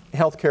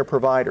healthcare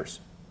providers.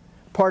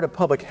 Part of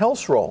public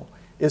health's role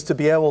is to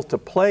be able to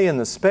play in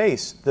the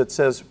space that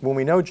says, when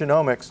we know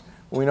genomics,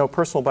 when we know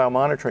personal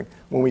biomonitoring,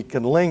 when we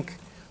can link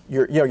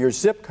your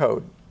zip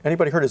code.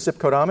 Anybody heard of zip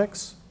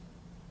codeomics?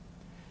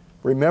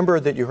 Remember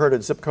that you heard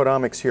of zip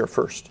codeomics here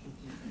first.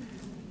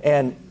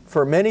 And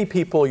for many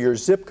people, your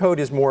zip code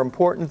is more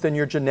important than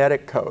your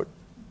genetic code,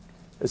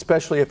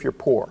 especially if you're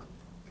poor.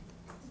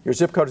 Your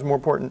zip code is more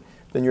important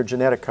than your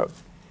genetic code.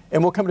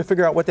 And we'll come to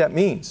figure out what that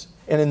means.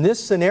 And in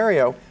this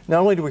scenario, not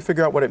only do we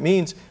figure out what it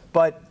means,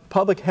 but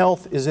public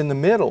health is in the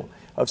middle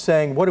of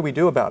saying, what do we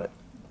do about it?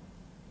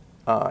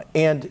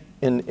 And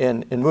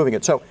in moving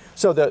it.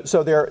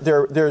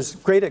 There's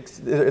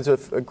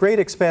a great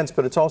expense,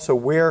 but it's also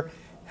where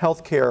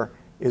healthcare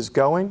is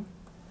going,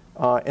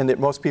 and that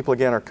most people,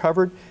 again, are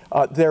covered.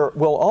 There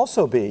will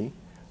also be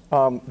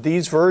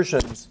these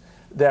versions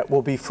that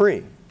will be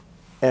free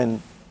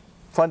and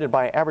funded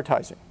by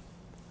advertising.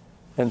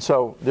 And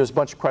so there's a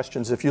bunch of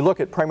questions. If you look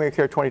at Primary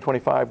Care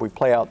 2025, we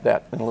play out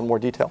that in a little more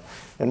detail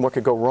and what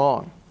could go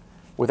wrong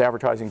with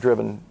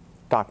advertising-driven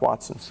Doc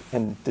Watsons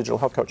and digital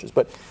health coaches.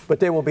 But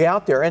they will be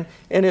out there, and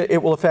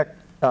it will affect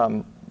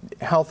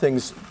how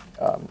things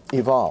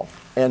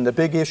evolve. And the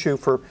big issue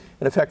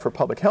in effect for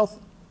public health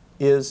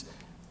is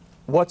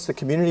what's the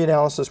community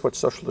analysis, what's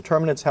social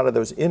determinants, how do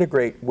those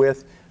integrate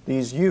with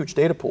these huge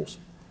data pools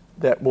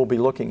that we'll be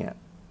looking at?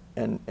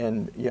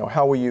 And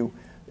how will you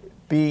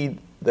be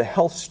the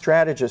health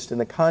strategist in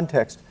the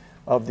context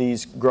of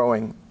these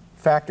growing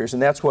factors?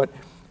 And that's what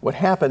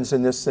happens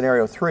in this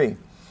scenario 3.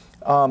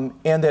 And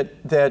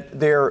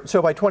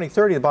so by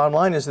 2030, the bottom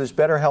line is there's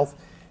better health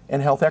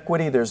and health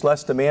equity, there's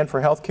less demand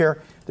for health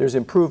care, there's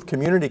improved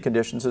community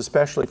conditions,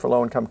 especially for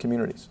low-income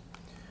communities.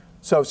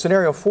 So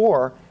scenario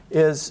 4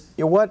 is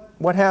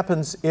what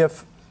happens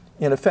if,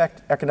 in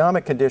effect,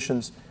 economic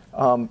conditions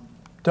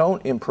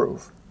don't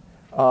improve?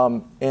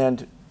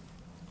 And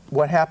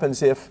what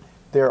happens if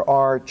there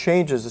are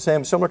changes,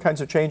 similar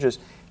kinds of changes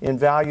in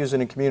values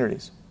and in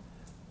communities,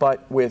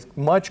 but with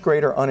much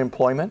greater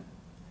unemployment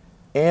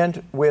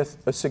and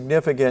with a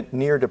significant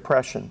near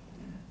depression,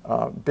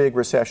 big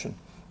recession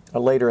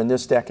later in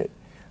this decade.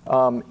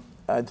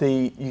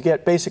 You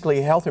get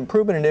basically health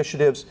improvement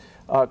initiatives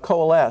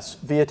coalesce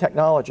via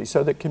technology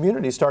so that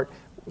communities start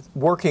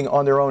working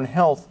on their own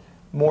health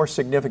more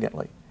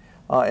significantly.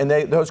 And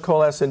those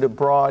coalesce into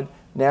broad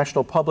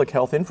national public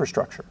health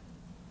infrastructure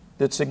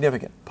that's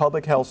significant.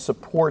 Public health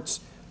supports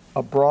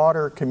a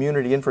broader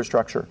community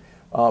infrastructure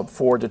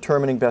for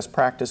determining best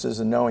practices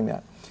and knowing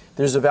that.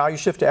 There's a value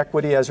shift to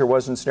equity, as there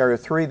was in scenario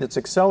 3, that's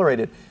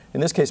accelerated,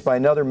 in this case, by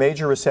another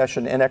major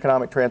recession and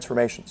economic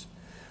transformations.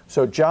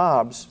 So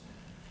jobs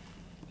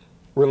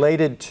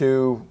related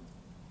to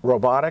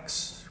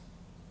robotics,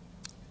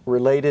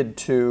 related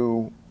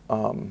to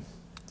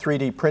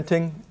 3D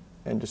printing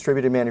and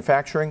distributed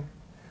manufacturing,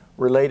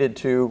 related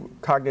to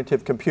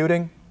cognitive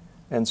computing.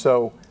 And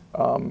so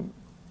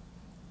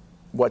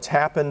what's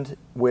happened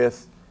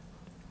with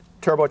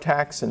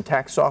TurboTax and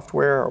tax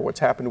software, or what's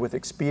happened with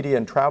Expedia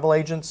and travel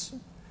agents,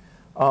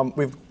 a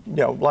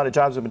lot of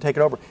jobs have been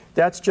taken over.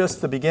 That's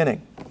just the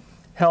beginning.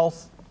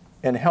 Health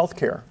and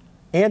healthcare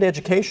and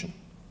education.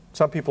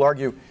 Some people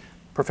argue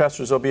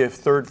there'll be a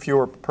third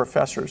fewer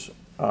professors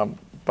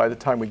by the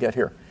time we get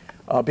here.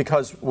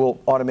 because we'll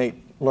automate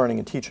learning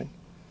and teaching.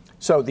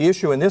 So the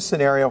issue in this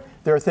scenario,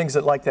 there are things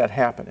that like that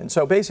happen. And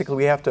so basically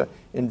we have to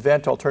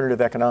invent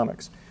alternative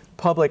economics.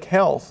 Public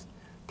health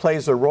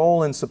plays a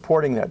role in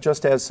supporting that,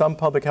 just as some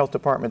public health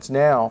departments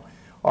now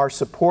are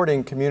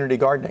supporting community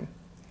gardening.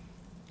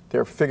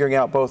 They're figuring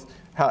out both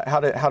how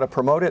to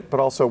promote it, but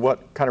also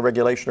what kind of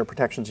regulation or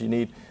protections you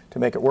need to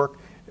make it work.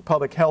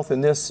 Public health in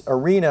this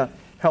arena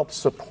helps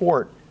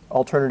support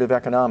alternative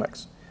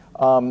economics.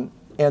 And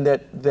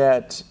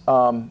that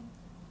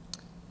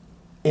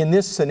in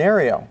this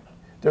scenario,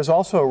 there's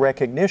also a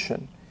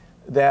recognition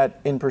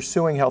that in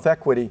pursuing health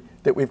equity,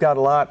 that we've got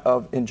a lot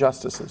of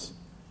injustices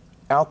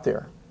out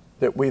there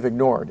that we've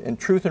ignored. And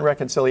truth and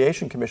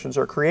reconciliation commissions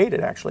are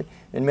created, actually,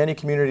 in many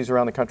communities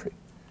around the country.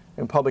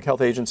 And public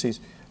health agencies,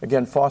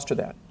 again, foster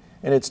that.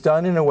 And it's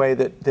done in a way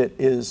that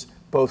is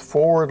both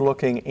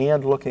forward-looking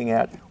and looking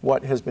at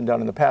what has been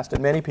done in the past.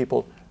 And many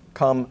people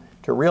come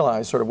to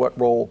realize sort of what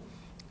role,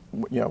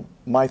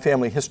 my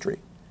family history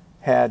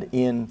had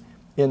in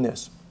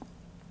this.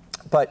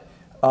 But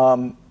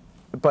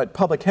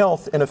public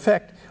health, in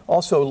effect,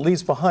 also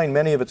leaves behind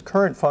many of its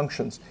current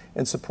functions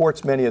and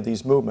supports many of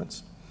these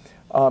movements.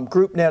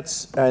 Group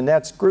nets are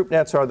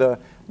the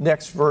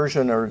next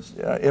version or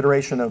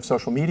iteration of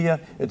social media.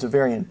 It's a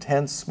very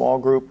intense, small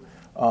group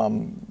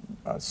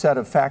set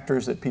of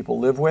factors that people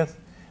live with,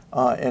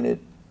 and it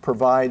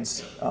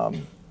provides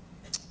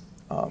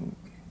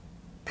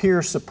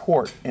peer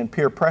support and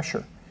peer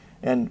pressure.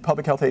 And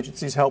public health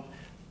agencies help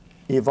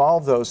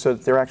evolve those so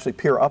that they're actually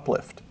peer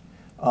uplift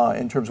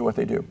in terms of what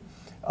they do.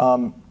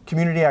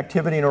 Community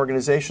activity and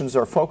organizations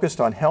are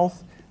focused on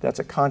health. That's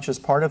a conscious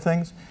part of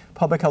things.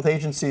 Public health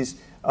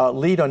agencies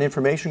lead on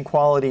information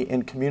quality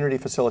and community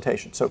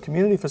facilitation. So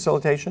community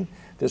facilitation,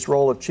 this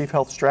role of chief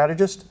health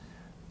strategist,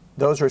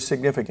 those are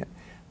significant.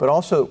 But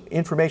also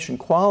information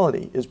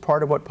quality is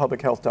part of what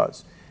public health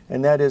does.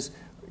 And that is,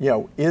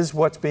 is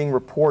what's being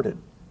reported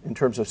in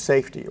terms of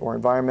safety or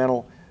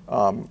environmental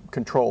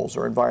controls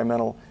or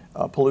environmental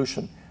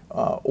pollution,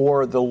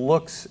 or the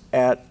looks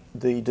at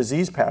the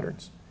disease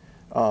patterns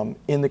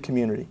in the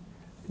community,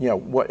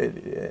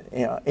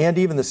 and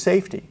even the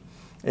safety.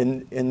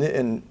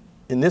 In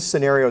this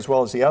scenario, as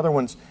well as the other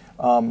ones,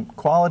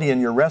 quality in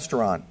your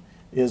restaurant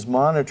is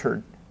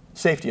monitored,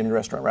 safety in your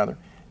restaurant rather,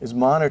 is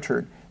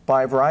monitored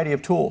by a variety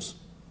of tools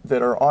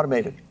that are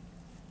automated.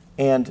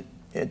 And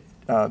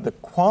the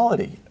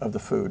quality of the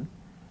food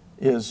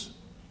is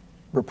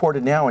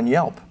reported now in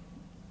Yelp.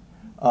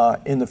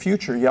 In the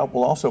future, Yelp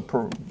will also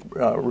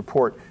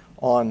report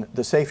on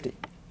the safety.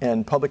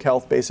 And public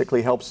health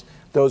basically helps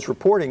those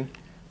reporting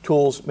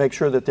tools make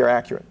sure that they're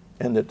accurate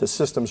and that the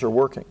systems are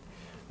working.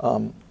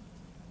 And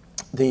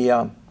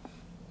the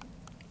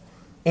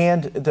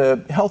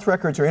health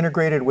records are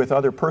integrated with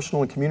other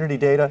personal and community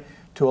data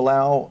to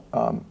allow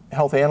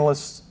health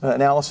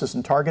analysis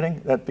and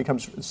targeting. That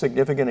becomes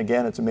significant.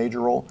 Again, it's a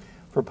major role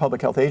for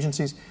public health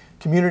agencies.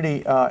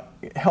 Community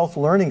health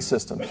learning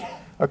systems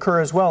occur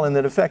as well, in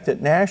the effect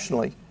that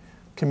nationally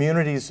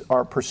communities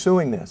are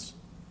pursuing this,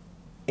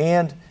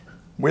 and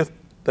with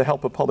the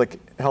help of public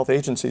health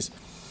agencies,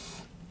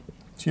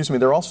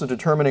 they're also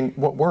determining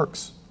what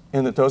works,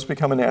 and that those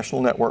become a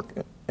national network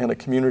and a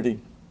community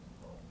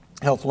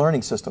health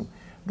learning system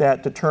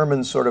that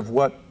determines sort of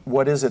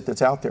what is it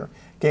that's out there.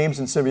 Games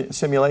and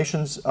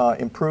simulations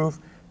improve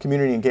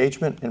community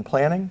engagement and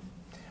planning.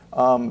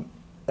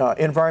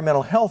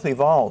 Environmental health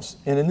evolves,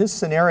 and in this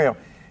scenario,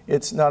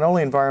 it's not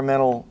only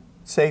environmental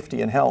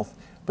safety and health,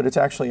 but it's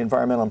actually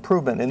environmental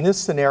improvement. In this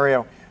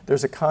scenario,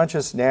 there's a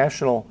conscious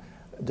national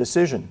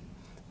decision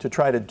to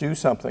try to do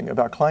something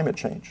about climate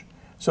change.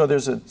 So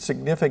there's a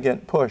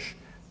significant push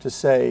to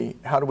say,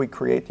 how do we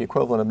create the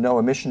equivalent of no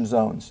emission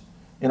zones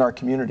in our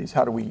communities?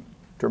 How do we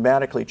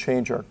dramatically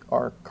change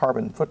our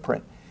carbon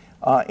footprint?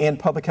 And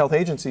public health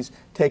agencies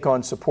take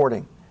on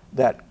supporting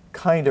that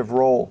kind of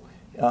role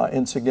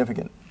in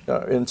significant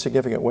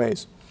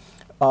ways.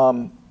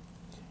 And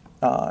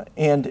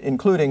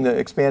including the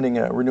expanding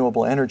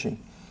renewable energy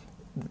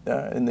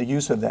and the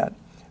use of that.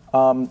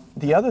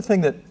 The other thing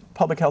that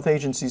public health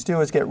agencies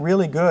do is get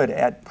really good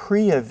at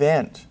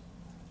pre-event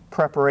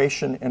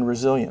preparation and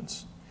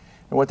resilience.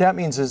 And what that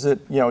means is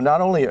that,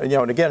 not only,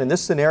 and again, in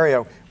this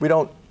scenario,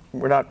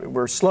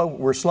 we're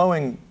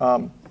slowing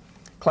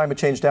climate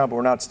change down, but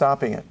we're not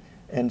stopping it.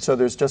 And so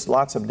there's just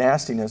lots of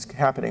nastiness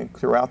happening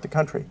throughout the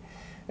country.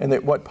 And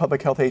that what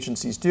public health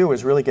agencies do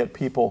is really get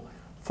people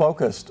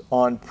focused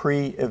on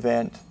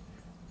pre-event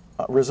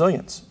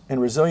resilience.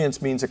 And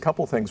resilience means a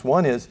couple things.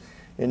 One is,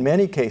 in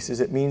many cases,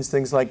 it means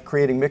things like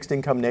creating mixed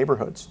income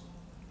neighborhoods,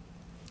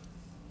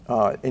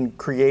 in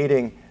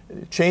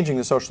changing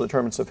the social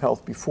determinants of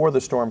health before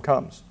the storm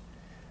comes.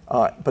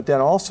 But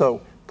then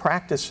also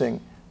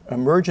practicing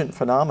emergent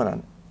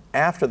phenomenon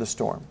after the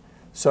storm.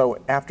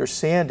 So after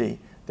Sandy,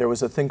 there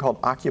was a thing called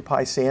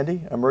Occupy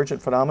Sandy,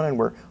 emergent phenomenon,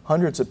 where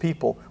hundreds of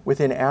people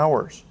within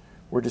hours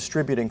were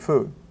distributing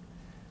food.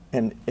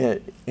 And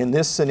in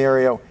this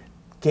scenario,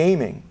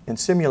 gaming and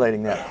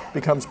simulating that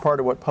becomes part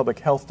of what public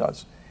health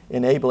does,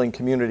 enabling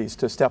communities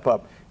to step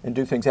up and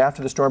do things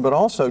after the storm, but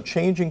also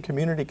changing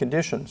community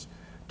conditions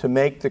to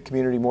make the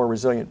community more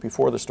resilient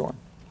before the storm.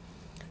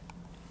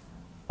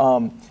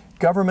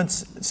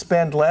 Governments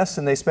spend less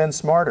and they spend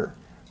smarter.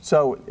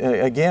 So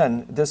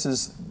again, this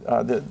is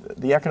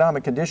the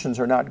economic conditions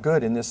are not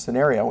good in this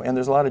scenario, and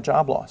there's a lot of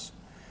job loss.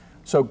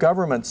 So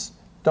governments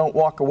don't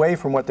walk away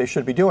from what they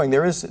should be doing.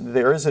 There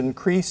is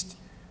increased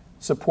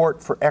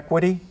support for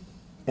equity,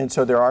 and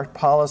so there are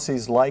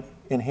policies like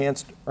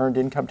enhanced earned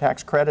income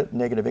tax credit,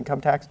 negative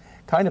income tax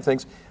kind of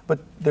things, but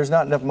there's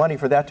not enough money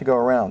for that to go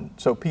around.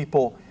 So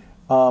people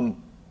and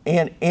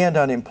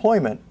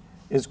unemployment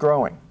is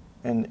growing,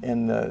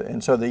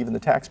 and so even the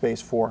tax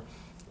base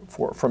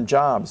from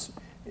jobs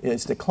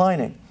is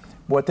declining.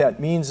 What that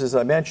means, as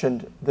I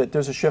mentioned, that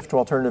there's a shift to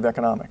alternative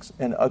economics,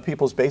 and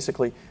people's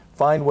basically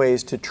find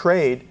ways to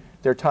trade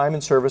their time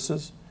and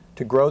services,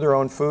 to grow their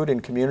own food in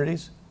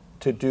communities,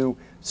 to do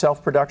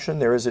self-production.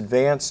 There is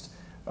advanced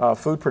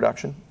food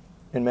production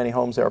in many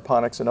homes,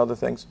 aeroponics and other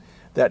things,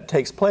 that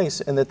takes place,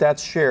 and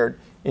that's shared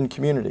in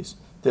communities,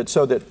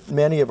 so that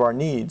many of our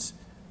needs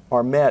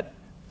are met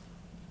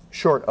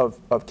short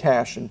of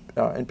cash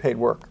and paid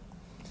work.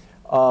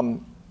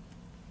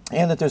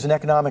 And that there's an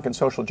economic and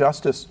social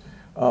justice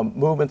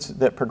movements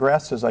that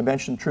progress. As I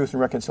mentioned, truth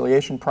and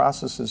reconciliation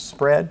processes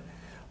spread.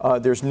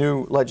 There's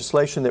new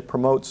legislation that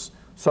promotes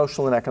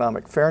social and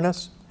economic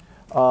fairness.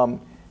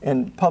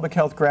 And public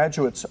health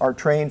graduates are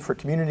trained for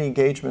community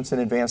engagements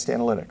and advanced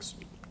analytics,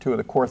 two of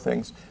the core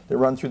things that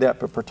run through that,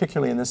 but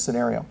particularly in this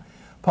scenario.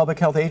 Public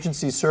health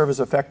agencies serve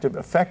as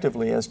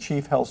effectively as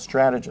chief health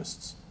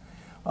strategists.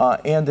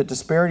 And that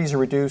disparities are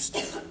reduced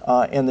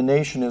and the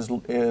nation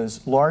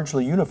is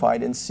largely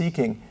unified in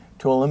seeking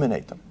to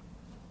eliminate them.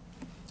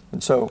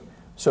 And so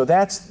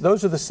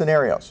those are the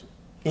scenarios.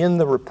 In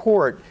the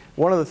report,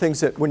 one of the things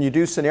that when you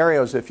do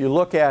scenarios, if you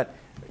look at,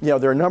 there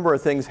are a number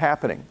of things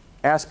happening,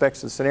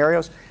 aspects of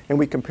scenarios, and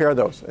we compare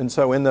those. And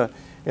so in the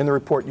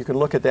report, you can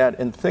look at that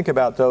and think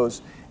about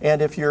those.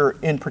 And if you're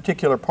in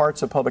particular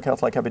parts of public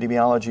health like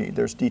epidemiology,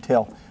 there's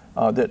detail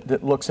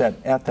that looks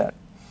at that.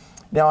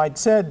 Now, I'd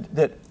said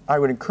that I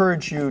would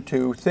encourage you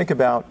to think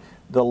about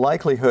the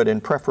likelihood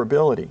and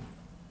preferability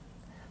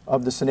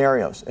of the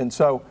scenarios. And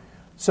so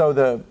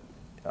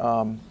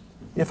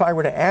if I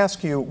were to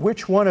ask you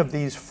which one of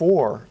these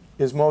four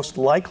is most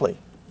likely,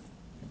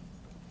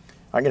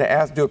 I'm going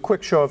to do a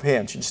quick show of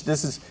hands.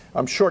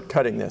 I'm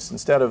shortcutting this.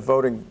 Instead of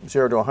voting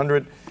 0 to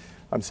 100,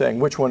 I'm saying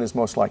which one is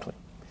most likely.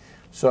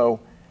 So,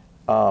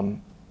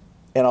 and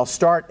I'll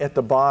start at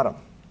the bottom.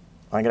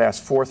 I'm going to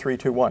ask 4, 3,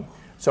 2, 1.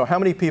 So how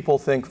many people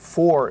think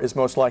 4 is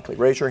most likely?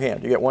 Raise your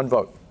hand. You get 1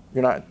 vote.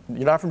 You're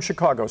not from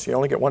Chicago, so you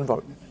only get 1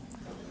 vote.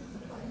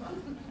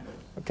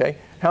 Okay.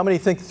 How many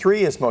think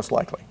 3 is most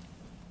likely?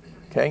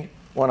 Okay.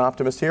 1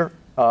 optimist here.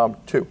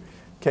 2.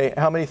 Okay.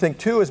 How many think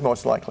 2 is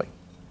most likely?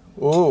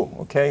 Ooh.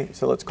 Okay.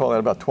 So let's call that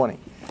about 20.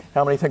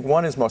 How many think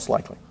 1 is most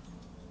likely?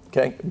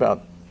 Okay.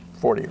 About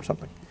 40 or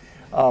something.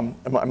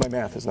 My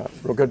math is not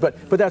real good, but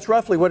that's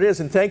roughly what it is.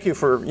 And thank you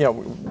for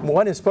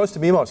 1 is supposed to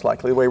be most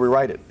likely the way we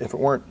write it. If it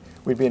weren't,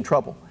 we'd be in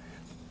trouble.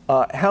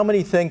 How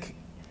many think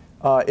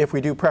if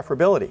we do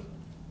preferability?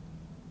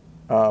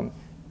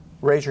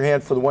 Raise your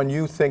hand for the one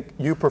you think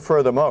you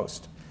prefer the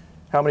most.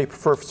 How many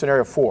prefer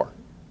scenario 4?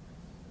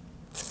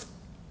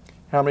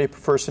 How many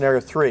prefer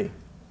scenario 3?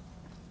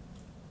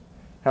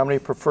 How many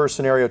prefer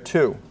scenario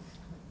 2?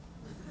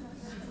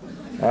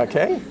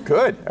 Okay,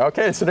 good.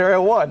 Okay,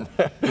 scenario 1.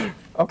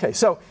 Okay,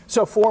 so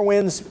 4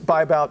 wins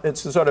by about,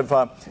 it's sort of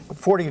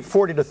 40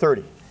 to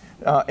 30.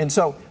 And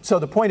so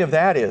the point of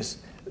that is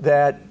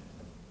that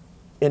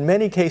in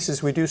many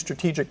cases we do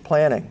strategic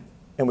planning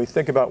and we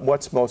think about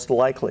what's most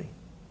likely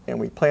and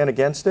we plan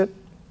against it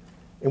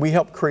and we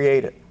help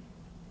create it.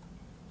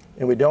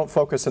 And we don't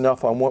focus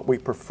enough on what we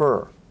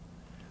prefer,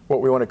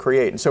 what we want to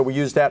create. And so we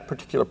use that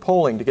particular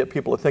polling to get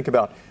people to think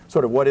about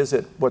sort of what is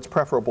it, what's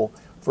preferable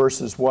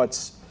versus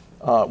what's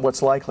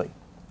likely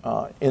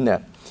in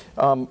that.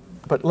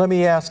 But let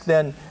me ask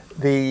then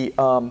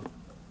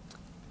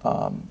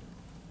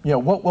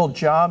what will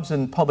jobs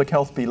in public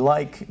health be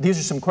like? These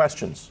are some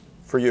questions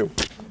for you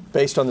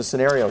based on the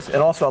scenarios.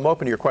 And also, I'm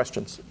open to your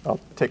questions. I'll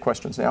take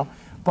questions now.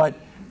 But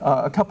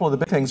a couple of the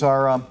big things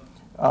are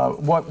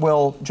what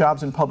will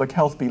jobs in public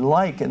health be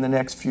like in the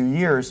next few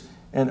years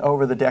and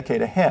over the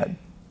decade ahead?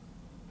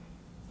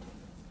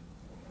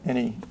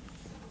 Any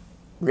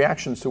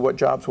reactions to what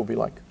jobs will be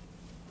like?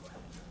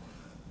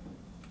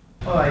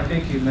 Well, I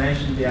think you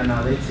mentioned the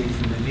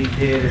analytics and the big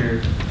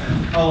data,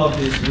 and all of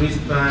these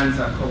wristbands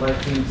are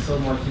collecting so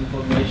much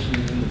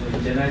information. The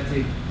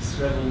genetics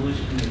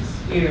revolution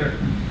is here,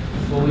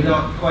 but we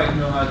don't quite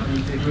know how to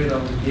integrate all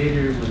the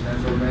data with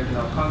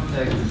environmental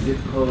context, the zip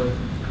code.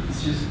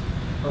 It's just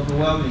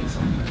overwhelming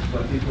sometimes,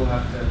 but people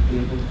have to be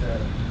able to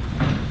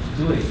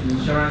do it. And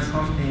insurance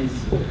companies,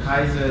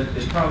 Kaiser,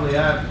 they probably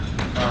are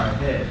far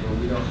ahead, but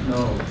we don't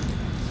know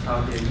how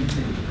they're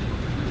using it.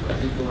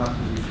 But people have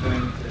to be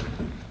trained to.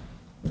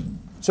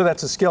 So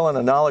that's a skill and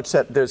a knowledge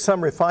set. There's some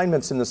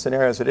refinements in the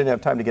scenarios I didn't have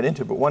time to get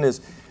into, but one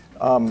is,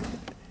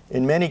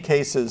 in many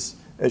cases,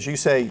 as you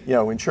say,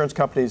 insurance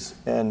companies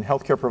and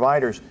healthcare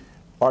providers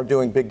are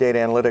doing big data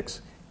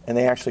analytics, and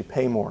they actually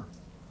pay more.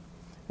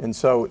 And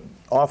so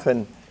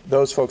often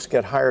those folks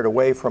get hired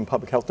away from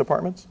public health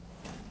departments,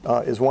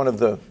 is one of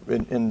the,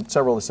 in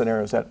several of the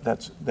scenarios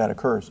that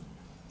occurs.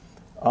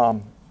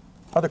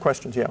 Other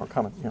questions, or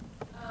comment,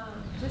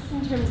 Just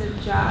in terms of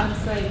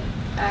jobs, like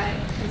I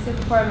said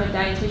before, I'm a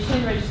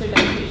dietitian, registered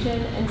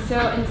dietitian, and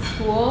so in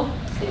school,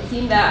 it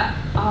seemed that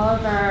all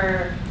of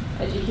our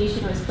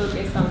education was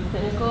focused on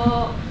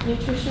clinical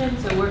nutrition,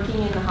 so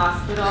working in the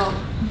hospital,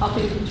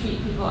 helping to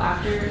treat people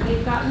after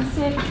they've gotten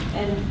sick,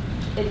 and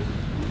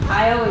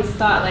I always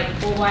thought, like,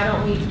 well, why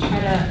don't we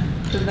try to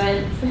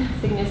prevent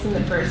sickness in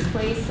the first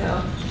place?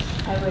 So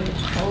I would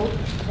hope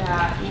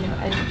that,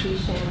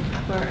 education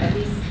for at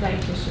least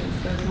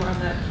dietitians goes more on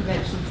the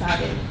prevention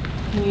side and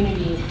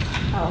community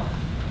health,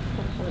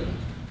 hopefully.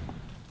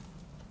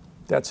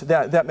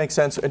 That makes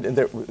sense. And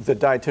the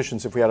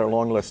dietitians, if we had a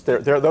long list,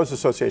 those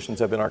associations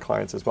have been our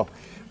clients as well.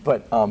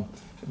 But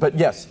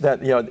yes,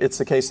 it's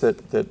the case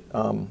that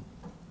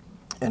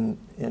and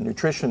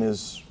nutrition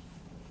is,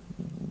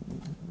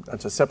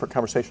 that's a separate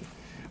conversation.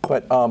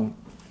 But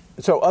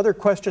so other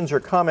questions or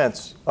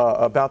comments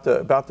about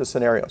the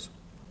scenarios?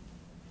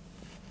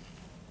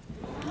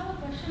 I have a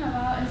question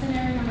about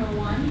scenario number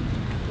 1.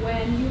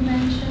 When you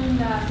mentioned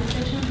that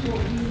physicians will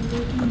be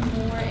looking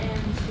more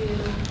into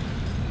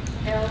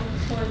health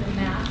for the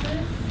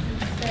masses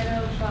instead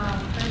of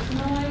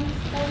personalized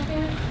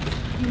healthcare,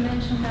 you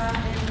mentioned that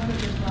in one of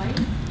your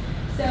slides.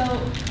 So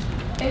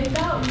if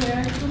that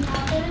were to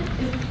happen,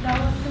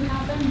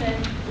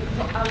 then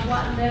at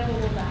what level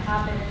will that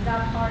happen? Is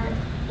that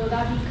will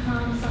that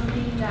become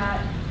something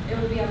that it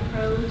will be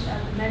approached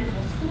at the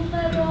medical school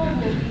level?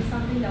 Will it be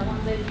something that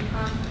once they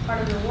become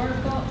part of the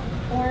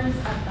workforce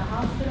at the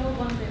hospital,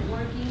 once they're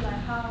working,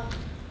 like how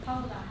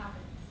will that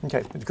happen? Okay,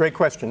 it's a great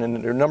question, and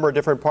there are a number of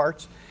different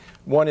parts.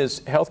 One is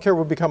healthcare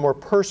will become more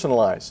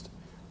personalized,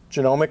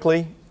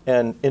 genomically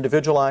and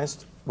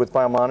individualized with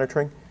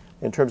biomonitoring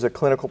in terms of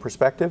clinical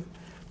perspective.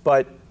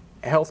 But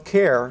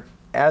healthcare,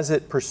 as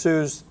it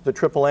pursues the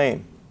triple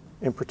aim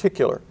in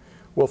particular,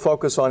 will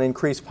focus on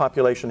increased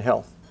population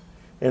health.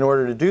 In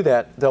order to do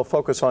that, they'll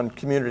focus on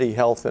community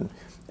health, and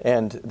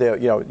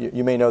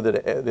you may know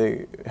that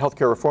the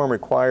healthcare reform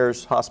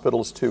requires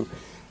hospitals to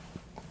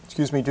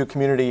do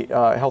community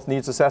health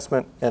needs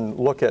assessment and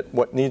look at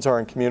what needs are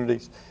in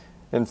communities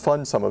and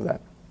fund some of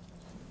that.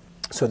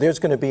 So there's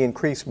going to be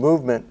increased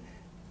movement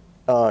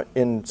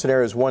in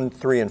scenarios 1,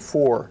 3, and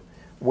 4,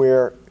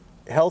 where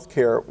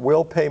healthcare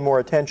will pay more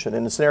attention.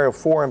 In scenario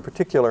 4 in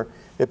particular,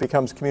 it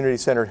becomes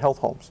community-centered health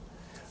homes.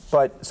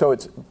 But so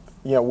it's,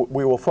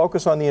 we will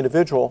focus on the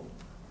individual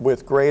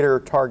with greater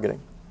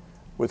targeting,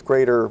 with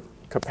greater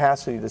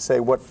capacity to say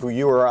what do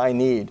you or I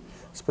need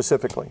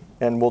specifically.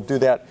 And we'll do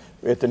that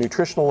at the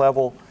nutritional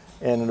level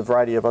and in a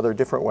variety of other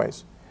different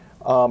ways.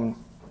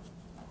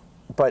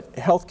 But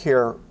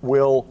healthcare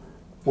will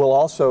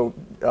also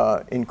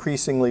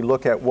increasingly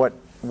look at what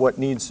are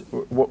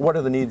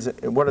the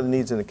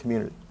needs in the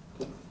community.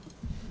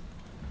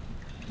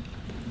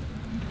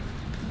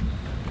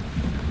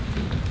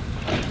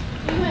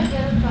 You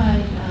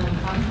identified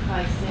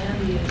occupied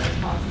sanity as a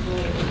possible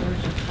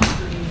emergent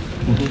property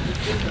in the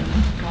system,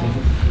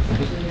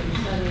 essentially that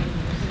you're studying in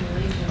your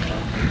simulation.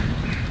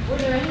 Were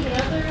there any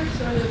other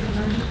sort of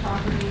emergent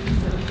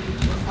properties that would be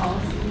for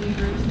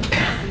policymakers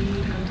that you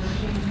see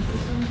emerging in the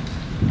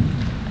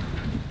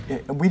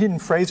system? We didn't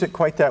phrase it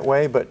quite that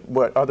way, but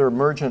what other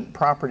emergent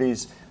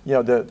properties,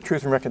 the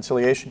Truth and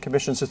Reconciliation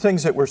Commissions, the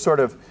things that were sort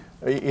of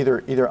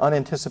either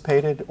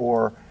unanticipated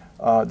or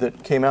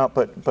that came out,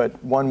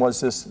 but one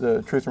was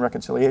the Truth and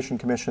Reconciliation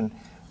Commission.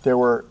 There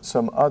were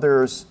some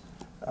others,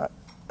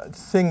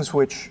 things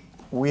which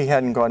we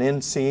hadn't gone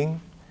in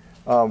seeing.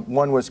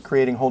 One was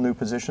creating whole new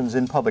positions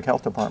in public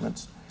health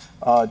departments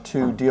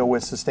to deal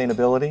with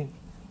sustainability,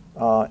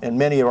 and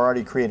many are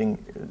already creating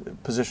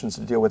positions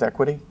to deal with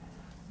equity,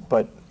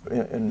 but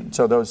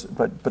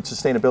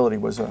sustainability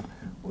was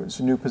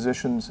new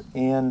positions,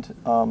 and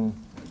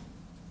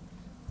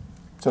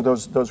so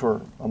those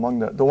were among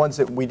the ones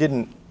that we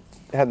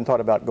hadn't thought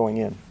about going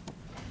in.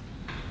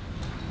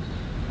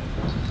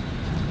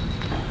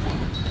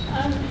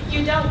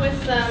 You dealt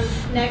with some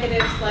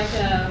negatives like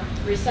a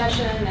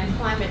recession and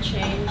climate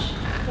change.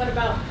 What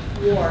about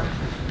war?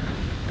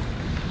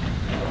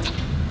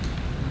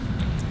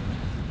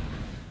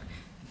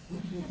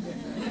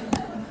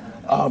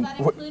 Is that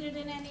included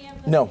in any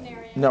of the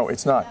scenarios? No,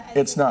 it's not.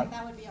 It's not.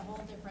 That would be a whole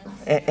different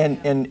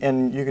scenario.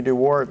 And you can do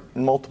war at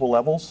multiple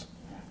levels.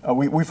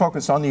 We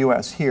focus on the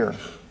U.S. here,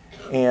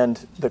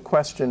 and the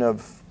question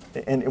of,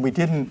 and we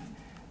didn't.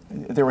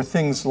 There were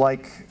things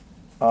like.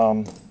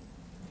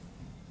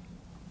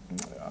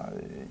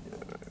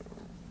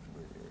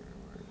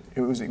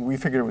 We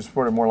figured it was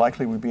sort of more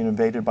likely we'd be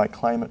invaded by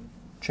climate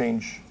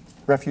change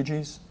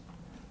refugees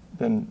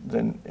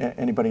than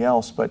anybody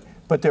else. But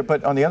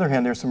on the other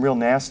hand, there's some real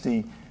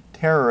nasty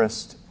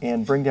terrorists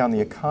and bring down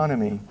the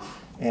economy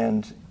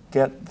and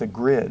get the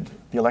grid,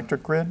 the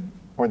electric grid,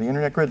 or the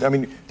internet grid. I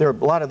mean, there are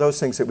a lot of those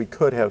things that we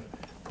could have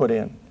put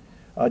in.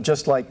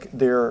 Just like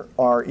there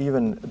are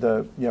even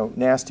the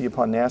nasty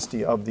upon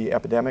nasty of the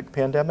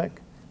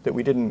pandemic, that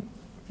we didn't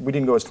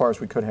go as far as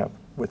we could have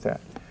with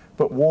that.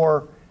 But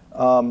war,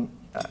 there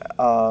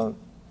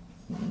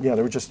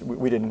were just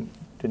we didn't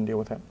deal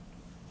with that.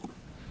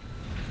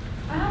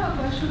 I have a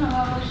question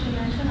about what you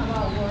mentioned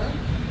about work.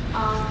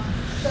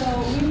 So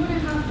we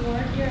wouldn't have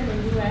work here in the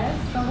U.S.,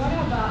 but what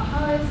about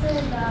how is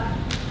it that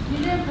you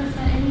didn't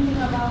present anything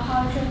about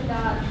how is it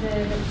that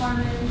the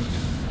departments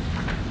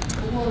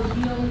will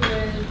deal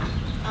with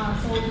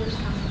soldiers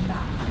coming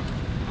back?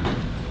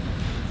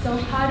 So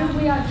how do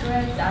we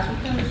address that?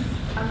 Because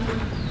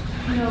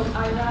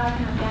Iraq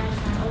and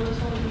Afghanistan, all the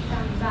soldiers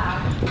coming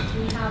back,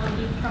 we have a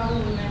big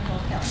problem with mental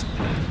health.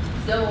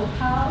 So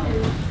do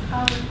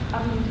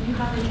you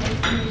have any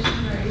explanation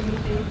or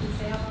anything to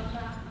say about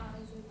that? How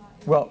is it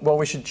like? Well,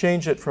 we should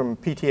change it from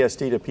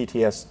PTSD to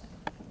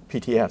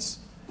PTS,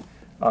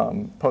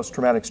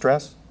 post-traumatic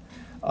stress.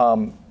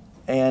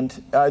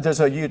 And there's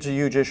a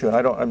huge issue, and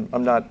I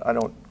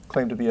don't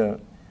claim to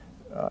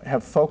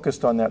have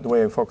focused on that the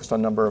way I focused on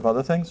a number of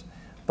other things.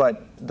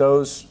 But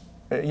those,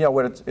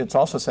 what it's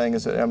also saying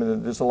is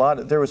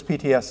that there was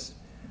PTS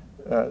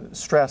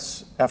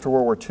stress after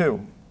World War II,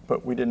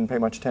 but we didn't pay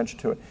much attention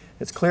to it.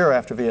 It's clear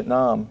after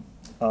Vietnam,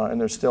 and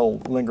there's still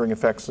lingering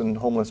effects in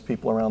homeless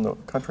people around the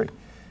country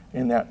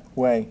in that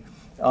way,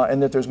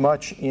 and that there's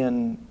much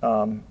in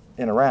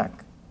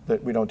Iraq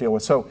that we don't deal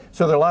with. So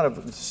there are a lot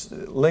of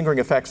lingering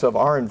effects of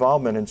our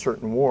involvement in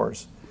certain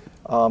wars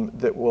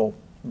that will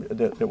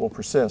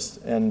persist.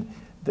 And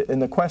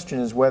the question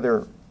is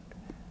whether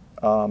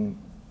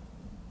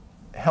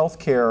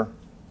healthcare,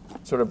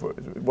 sort of,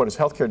 what does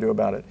healthcare do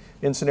about it?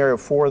 In scenario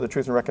 4, the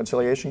Truth and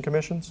Reconciliation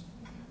Commissions,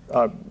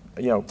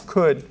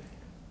 could,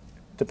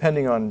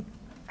 depending on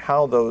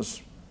how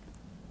those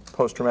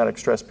post-traumatic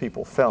stress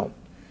people felt,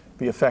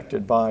 be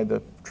affected by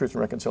the Truth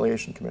and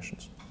Reconciliation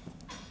Commissions.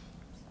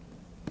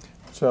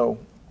 So,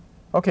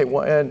 okay,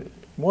 well, and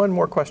one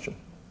more question.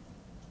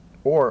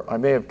 Or I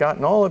may have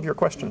gotten all of your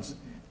questions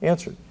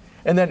answered.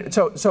 And then,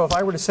 so if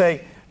I were to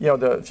say,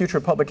 the future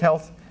of public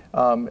health,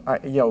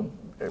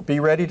 be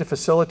ready to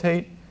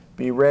facilitate,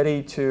 be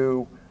ready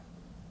to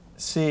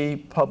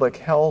see public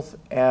health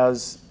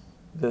as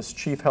this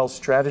chief health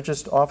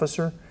strategist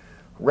officer,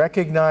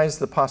 recognize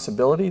the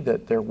possibility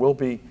that there will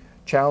be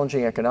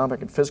challenging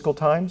economic and physical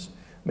times,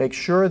 make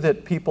sure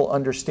that people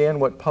understand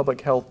what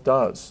public health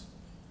does,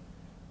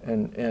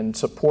 and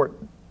support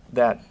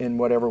that in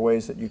whatever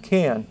ways that you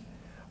can.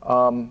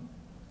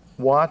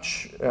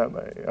 Watch,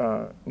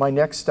 my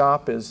next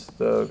stop is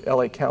the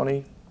LA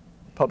County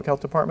Public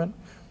Health Department.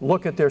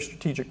 Look at their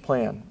strategic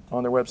plan.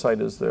 On their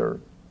website is their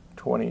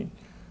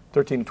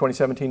 2013 to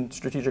 2017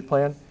 strategic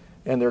plan,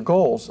 and their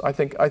goals, I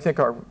think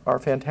are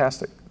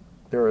fantastic.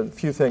 There are a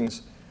few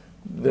things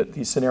that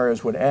these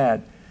scenarios would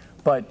add,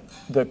 but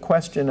the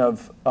question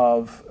of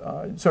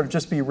sort of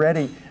just be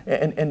ready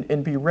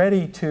and be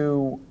ready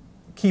to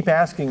keep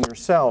asking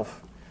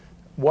yourself,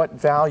 what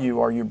value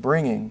are you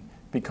bringing?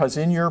 Because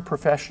in your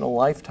professional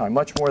lifetime,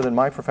 much more than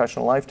my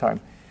professional lifetime,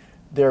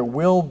 there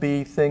will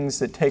be things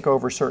that take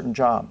over certain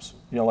jobs.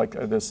 Like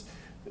this,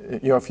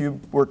 if you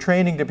were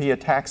training to be a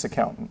tax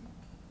accountant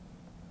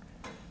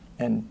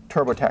and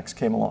TurboTax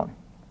came along,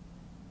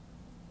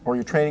 or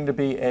you're training to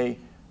be a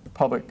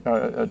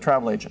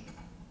travel agent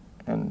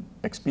and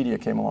Expedia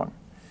came along.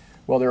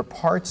 Well, there are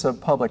parts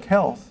of public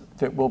health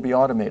that will be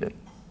automated.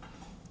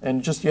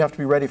 And you have to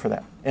be ready for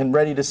that and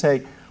ready to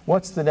say,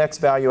 what's the next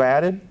value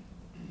added?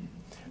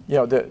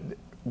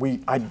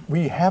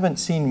 We haven't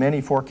seen many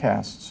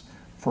forecasts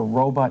for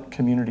robot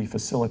community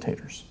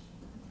facilitators.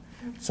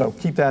 So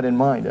keep that in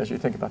mind as you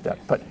think about that.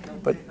 But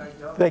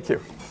thank you.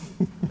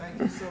 Thank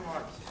you so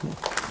much.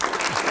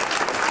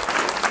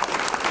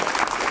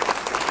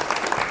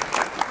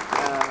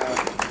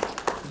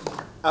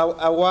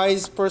 A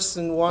wise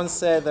person once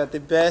said that the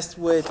best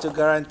way to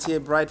guarantee a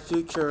bright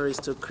future is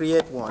to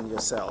create one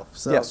yourself.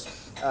 So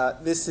yes.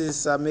 This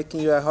is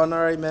making you a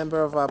honorary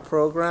member of our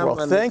program.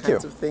 Well, and thank the you.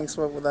 kinds of things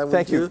that we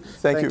Thank do. you.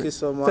 Thank you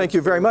so much. Thank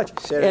you very much.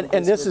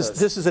 And this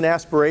with is an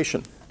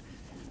aspiration.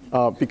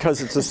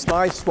 Because it's a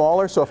size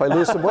smaller, so if I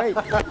lose some weight,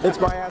 it's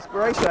my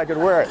aspiration. I could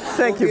wear it.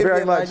 Thank you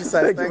very much.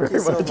 Thank you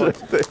so much.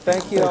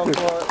 Thank you all for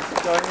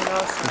joining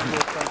us. And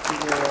we'll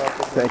continue.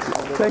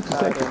 Thank you.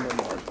 Thank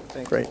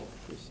you. Great.